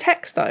to be over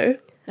text, though.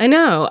 I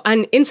know.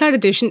 And Inside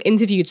Edition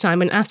interviewed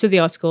Simon after the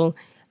article,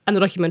 and the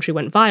documentary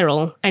went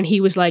viral, and he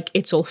was like,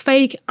 it's all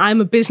fake,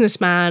 I'm a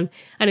businessman,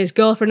 and his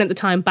girlfriend at the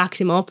time backed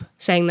him up,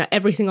 saying that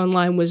everything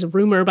online was a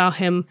rumour about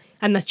him,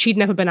 and that she'd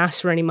never been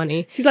asked for any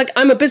money. He's like,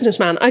 I'm a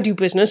businessman, I do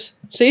business,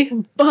 see?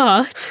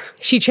 But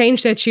she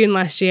changed her tune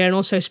last year and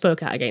also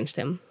spoke out against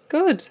him.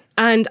 Good.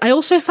 And I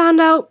also found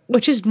out,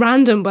 which is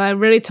random, but it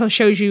really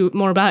shows you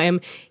more about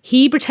him,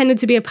 he pretended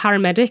to be a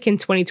paramedic in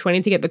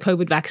 2020 to get the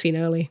COVID vaccine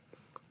early.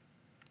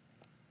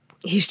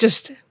 He's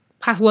just a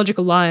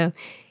pathological liar.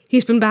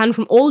 He's been banned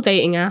from all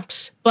dating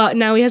apps, but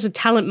now he has a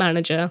talent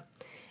manager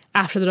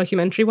after the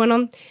documentary went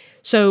on.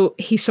 So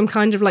he's some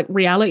kind of like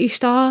reality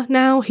star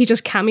now. He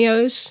does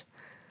cameos.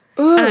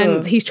 Ooh.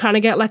 And he's trying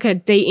to get like a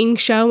dating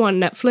show on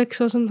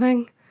Netflix or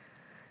something.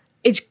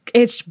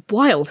 It's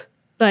wild.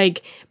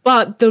 Like,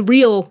 but the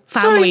real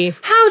family...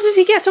 Sorry, how did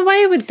he get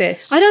away with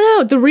this? I don't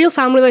know. The real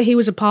family that he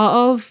was a part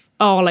of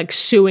are like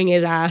suing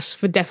his ass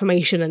for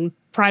defamation and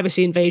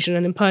privacy invasion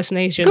and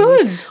impersonation.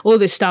 Good. And all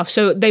this stuff.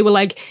 So they were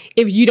like,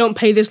 if you don't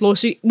pay this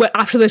lawsuit,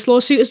 after this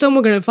lawsuit is done,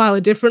 we're going to file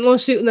a different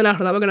lawsuit. And then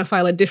after that, we're going to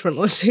file a different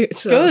lawsuit.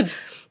 So, good.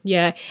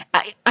 Yeah.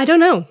 I don't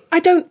know.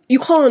 You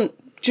can't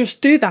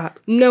just do that.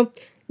 No,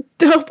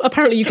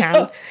 apparently you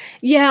can.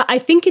 Yeah, I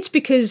think it's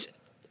because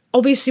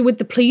obviously with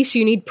the police,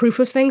 you need proof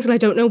of things. And I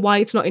don't know why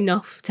it's not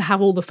enough to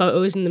have all the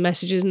photos and the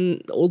messages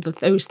and all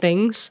those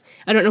things.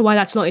 I don't know why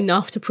that's not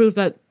enough to prove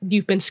that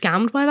you've been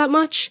scammed by that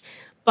much.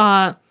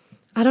 But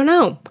I don't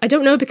know. I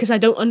don't know because I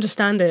don't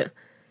understand it.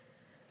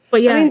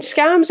 But yeah. I mean,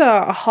 scams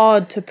are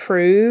hard to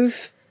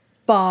prove,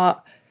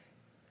 but...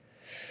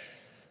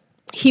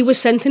 He was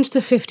sentenced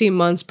to 15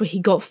 months, but he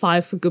got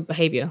 5 for good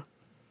behaviour.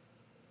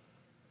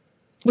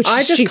 Which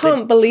I is just stupid.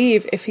 can't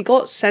believe if he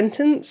got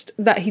sentenced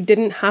that he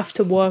didn't have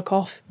to work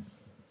off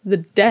the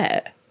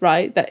debt,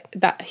 right?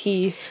 That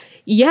he...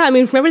 Yeah, I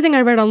mean, from everything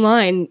I read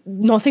online,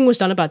 nothing was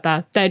done about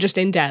that. They're just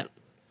in debt.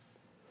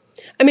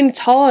 I mean, it's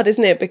hard,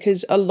 isn't it?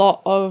 Because a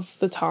lot of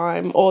the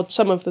time, or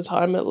some of the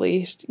time at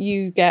least,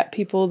 you get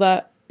people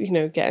that, you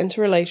know, get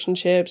into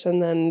relationships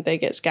and then they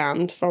get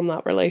scammed from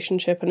that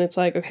relationship. And it's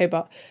like, okay,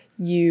 but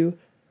you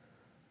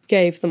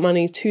gave the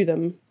money to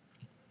them,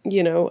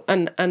 you know,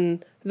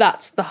 and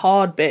that's the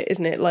hard bit,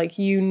 isn't it? Like,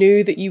 you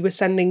knew that you were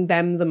sending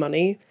them the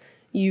money.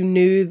 You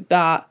knew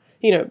that,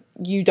 you know,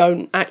 you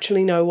don't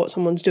actually know what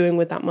someone's doing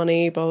with that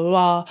money, blah, blah,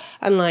 blah.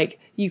 And, like,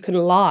 you can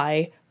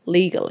lie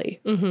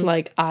legally.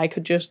 Like, I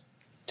could just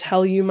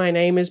tell you my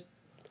name is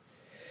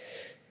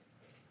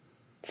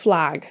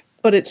Flag,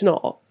 but it's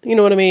not. You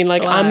know what I mean?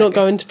 Like, I'm not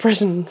going to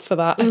prison for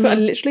that. I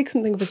literally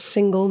couldn't think of a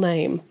single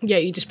name. Yeah,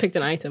 you just picked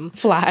an item.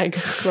 Flag,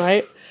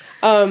 right?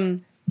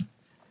 And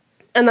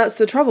that's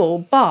the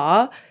trouble.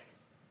 But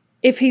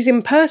if he's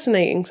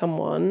impersonating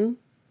someone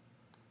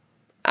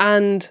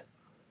and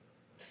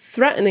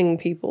threatening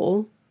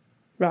people,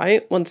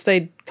 right, once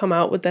they come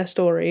out with their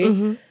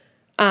story,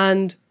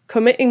 and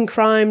committing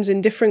crimes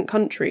in different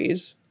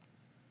countries,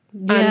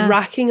 and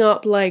racking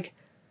up like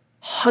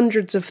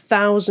hundreds of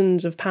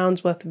thousands of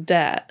pounds worth of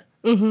debt.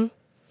 Well,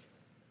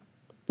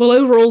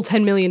 overall,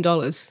 $10 million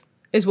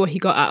is what he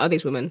got out of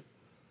these women.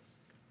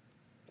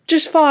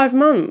 Just 5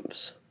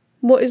 months.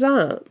 What is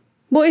that?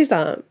 What is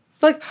that?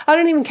 Like, I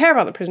don't even care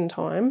about the prison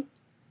time.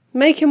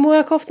 Make him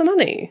work off the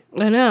money.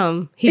 I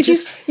know.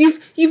 You've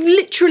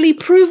literally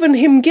proven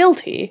him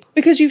guilty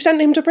because you've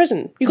sent him to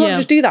prison. You can't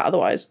just do that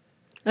otherwise.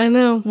 I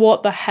know.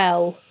 What the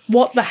hell?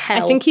 What the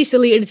hell? I think he's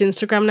deleted his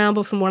Instagram now,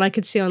 but from what I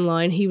could see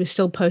online, he was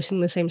still posting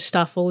the same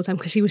stuff all the time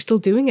because he was still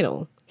doing it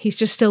all. He's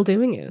just still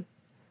doing it.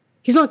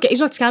 He's not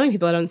scamming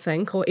people, I don't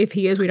think, or if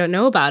he is, we don't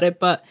know about it,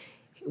 but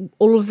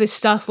all of this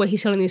stuff where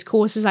he's selling these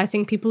courses, I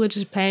think people are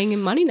just paying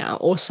him money now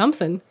or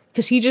something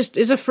because he just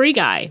is a free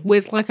guy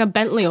with like a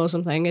Bentley or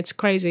something. It's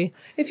crazy.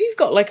 If you've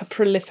got like a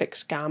prolific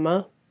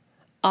scammer,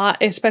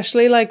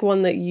 especially like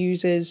one that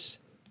uses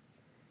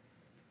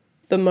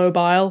the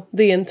mobile,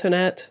 the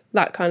internet,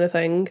 that kind of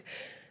thing,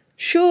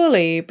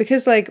 surely,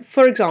 because like,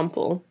 for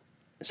example,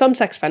 some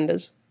sex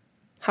offenders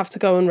have to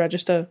go and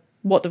register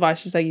what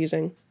devices they're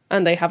using,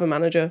 and they have a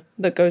manager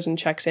that goes and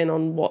checks in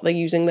on what they're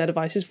using their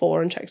devices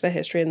for and checks their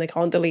history, and they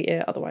can't delete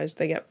it, otherwise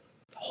they get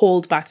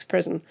hauled back to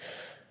prison.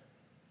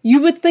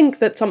 You would think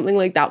that something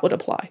like that would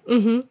apply,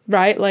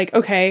 right? Like,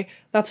 okay,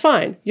 that's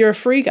fine. You're a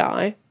free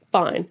guy,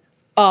 fine.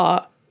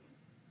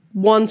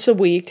 Once a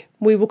week,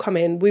 we will come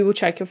in, we will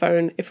check your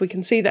phone. If we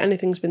can see that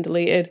anything's been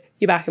deleted,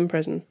 you're back in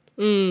prison.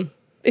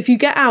 If you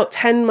get out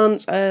 10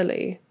 months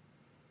early,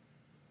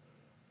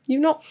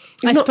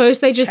 I suppose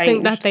they just think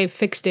changed. that they've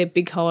fixed it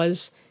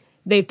because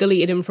they've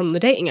deleted him from the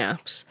dating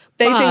apps.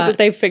 They think that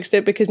they've fixed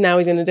it because now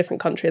he's in a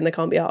different country and they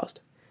can't be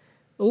asked.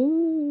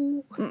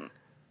 Ooh. Do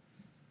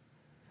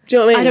you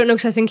know what I mean? I don't know,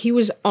 because I think he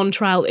was on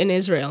trial in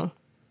Israel,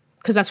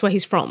 because that's where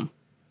he's from.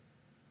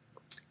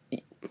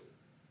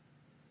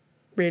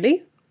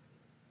 Really?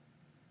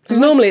 Because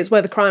normally it's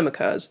where the crime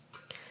occurs.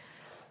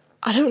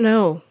 I don't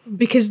know,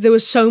 because there were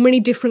so many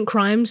different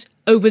crimes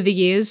over the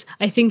years.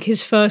 I think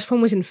his first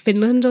one was in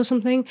Finland or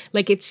something.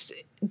 Like,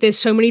 there's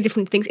so many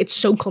different things. It's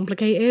so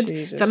complicated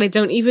that I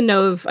don't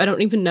know. I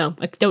don't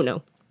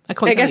know. I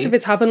can't I guess tell if you.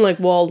 it's happened like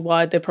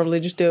worldwide, they probably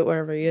just do it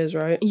wherever he is,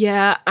 right?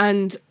 Yeah,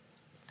 and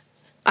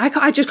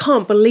I just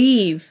can't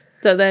believe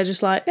that they're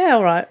just like, yeah,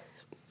 all right,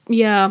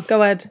 yeah.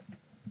 go ahead.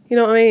 You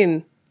know what I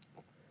mean?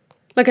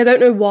 Like, I don't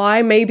know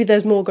why. Maybe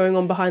there's more going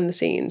on behind the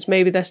scenes.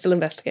 Maybe they're still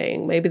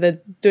investigating. Maybe they're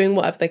doing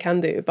whatever they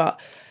can do. But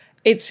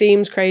it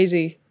seems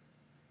crazy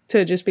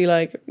to just be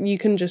like, you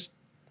can just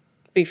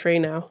be free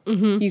now.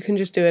 You can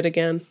just do it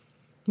again.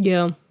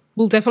 Yeah.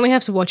 We'll definitely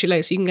have to watch it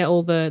later so you can get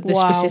all the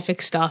Wow.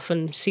 specific stuff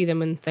and see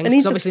them and things. I need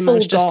Because the obviously full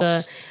mine's just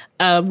DOS.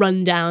 a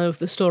rundown of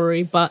the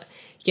story. But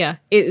yeah,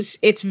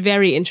 it's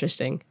very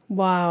interesting.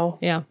 Wow.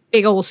 Yeah.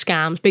 Big old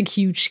scams, big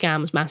huge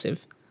scams,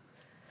 massive.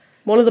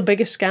 One of the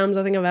biggest scams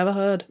I think I've ever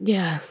heard.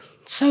 Yeah.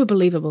 So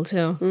believable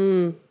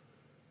too.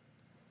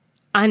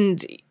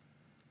 And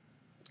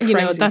you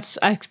know, Crazy.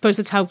 I suppose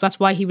that's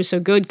why he was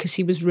so good, because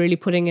he was really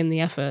putting in the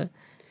effort.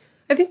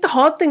 I think the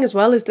hard thing as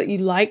well is that you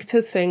like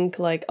to think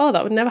like, oh,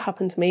 that would never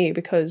happen to me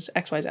because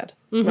XYZ,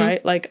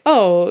 right? Like,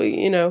 oh,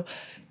 you know,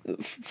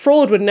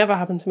 fraud would never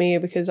happen to me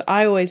because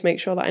I always make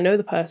sure that I know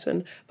the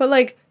person. But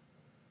like,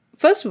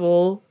 first of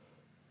all,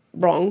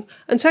 wrong.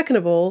 And second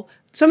of all,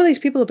 some of these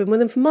people have been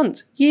with him for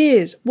months,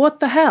 years. What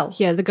the hell?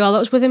 Yeah, the girl that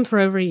was with him for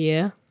over a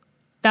year,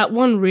 that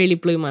one really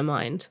blew my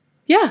mind.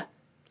 Yeah.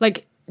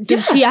 Like,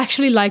 does he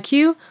actually like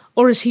you,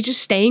 or is he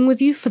just staying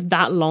with you for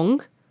that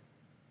long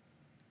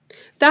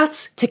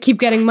That's to keep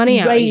getting money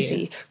out of you?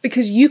 crazy.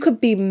 Because you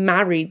could be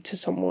married to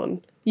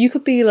someone. You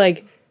could be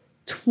like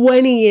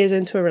 20 years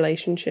into a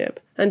relationship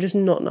and just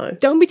not know.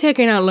 Don't be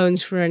taking out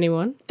loans for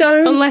anyone.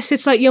 Don't. Unless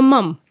it's like your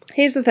mum.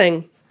 Here's the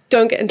thing.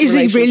 Don't get into Is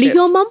he relationships. really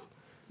your mum?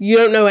 You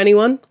don't know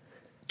anyone.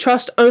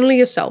 Trust only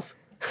yourself.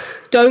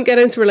 Don't get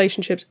into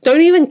relationships.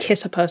 Don't even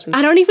kiss a person.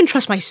 I don't even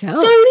trust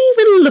myself. Don't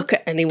even look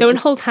at anyone. Don't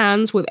hold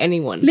hands with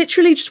anyone.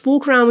 Literally just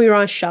walk around with your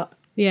eyes shut.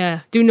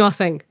 Yeah, do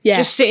nothing. Yeah.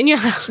 Just sit in your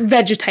house.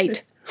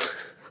 Vegetate.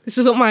 This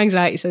is what my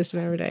anxiety says to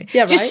me every day.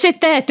 Yeah, Just right?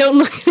 sit there, don't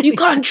look at You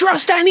can't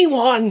trust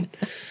anyone.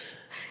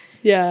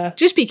 Yeah.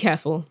 Just be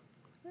careful.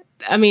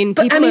 I mean,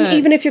 But people are...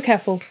 even if you're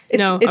careful, it's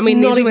No, it's I mean,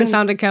 not these women even...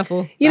 sounded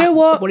careful. You know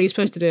what? What are you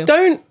supposed to do?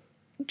 Don't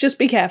just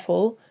be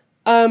careful.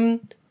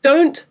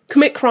 Don't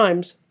commit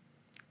crimes.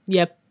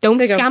 Yep. Don't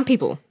you go. scam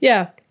people.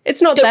 Yeah.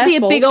 It's not Don't their be a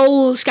fault. big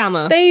old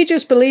scammer. They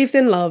just believed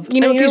in love.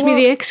 You know And what gives me what?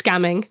 the ick?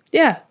 Scamming.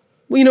 Yeah.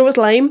 Well, you know what's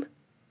lame?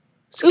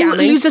 Scamming.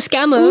 Ooh, lose a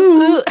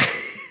scammer.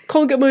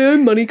 Can't get my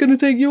own money, gonna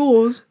take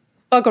yours.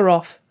 Bugger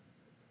off.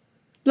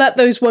 Let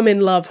those women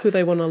love who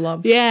they want to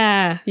love.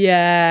 Yeah.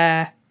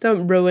 Yeah.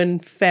 Don't ruin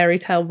fairy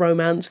tale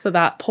romance for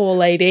that poor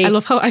lady. I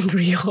love how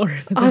angry you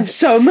are. I'm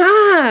so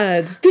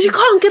mad. Because you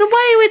can't get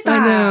away with that.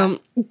 I know.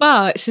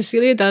 But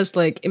Cecilia does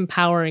like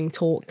empowering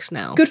talks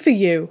now. Good for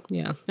you.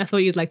 Yeah. I thought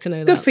you'd like to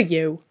know Good that. for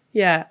you.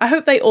 Yeah. I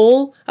hope they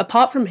all,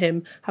 apart from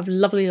him, have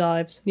lovely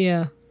lives.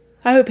 Yeah.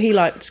 I hope he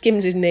like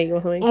skims his knee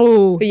or something.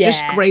 Oh, Yeah.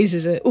 just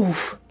grazes it.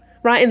 Oof.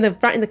 Right in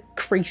the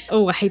crease.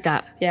 Oh, I hate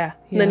that. Yeah.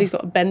 And then Yeah. he's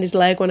got to bend his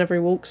leg whenever he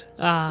walks.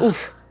 Ah.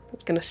 Oof.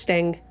 That's gonna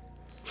sting.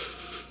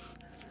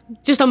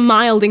 Just a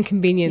mild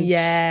inconvenience.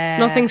 Yeah.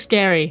 Nothing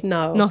scary.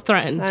 No. Not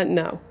threatened.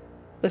 No.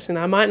 Listen,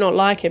 I might not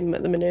like him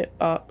at the minute,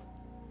 but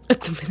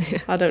At the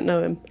minute. I don't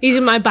know him. He's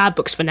in my bad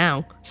books for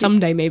now.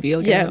 Someday maybe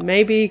he'll get Yeah, out.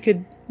 maybe he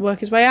could work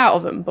his way out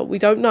of them, but we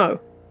don't know.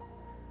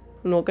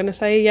 I'm not going to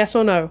say yes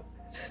or no.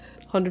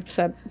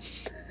 100%.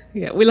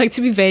 Yeah, we like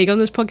to be vague on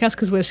this podcast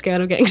because we're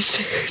scared of getting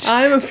sued.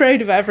 I'm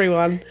afraid of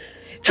everyone.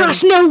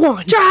 Trust no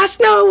one. Trust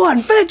no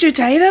one.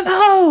 Vegetate at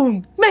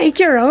home. Make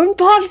your own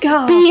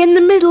podcast. Be in the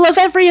middle of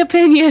every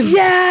opinion.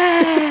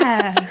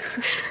 Yeah.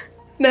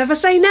 Never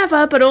say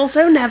never, but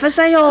also never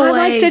say always.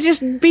 I like to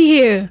just be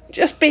here.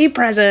 Just be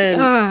present.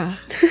 Ah.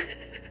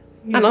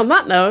 And on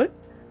that note,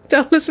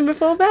 don't listen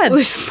before bed.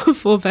 Listen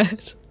before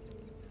bed.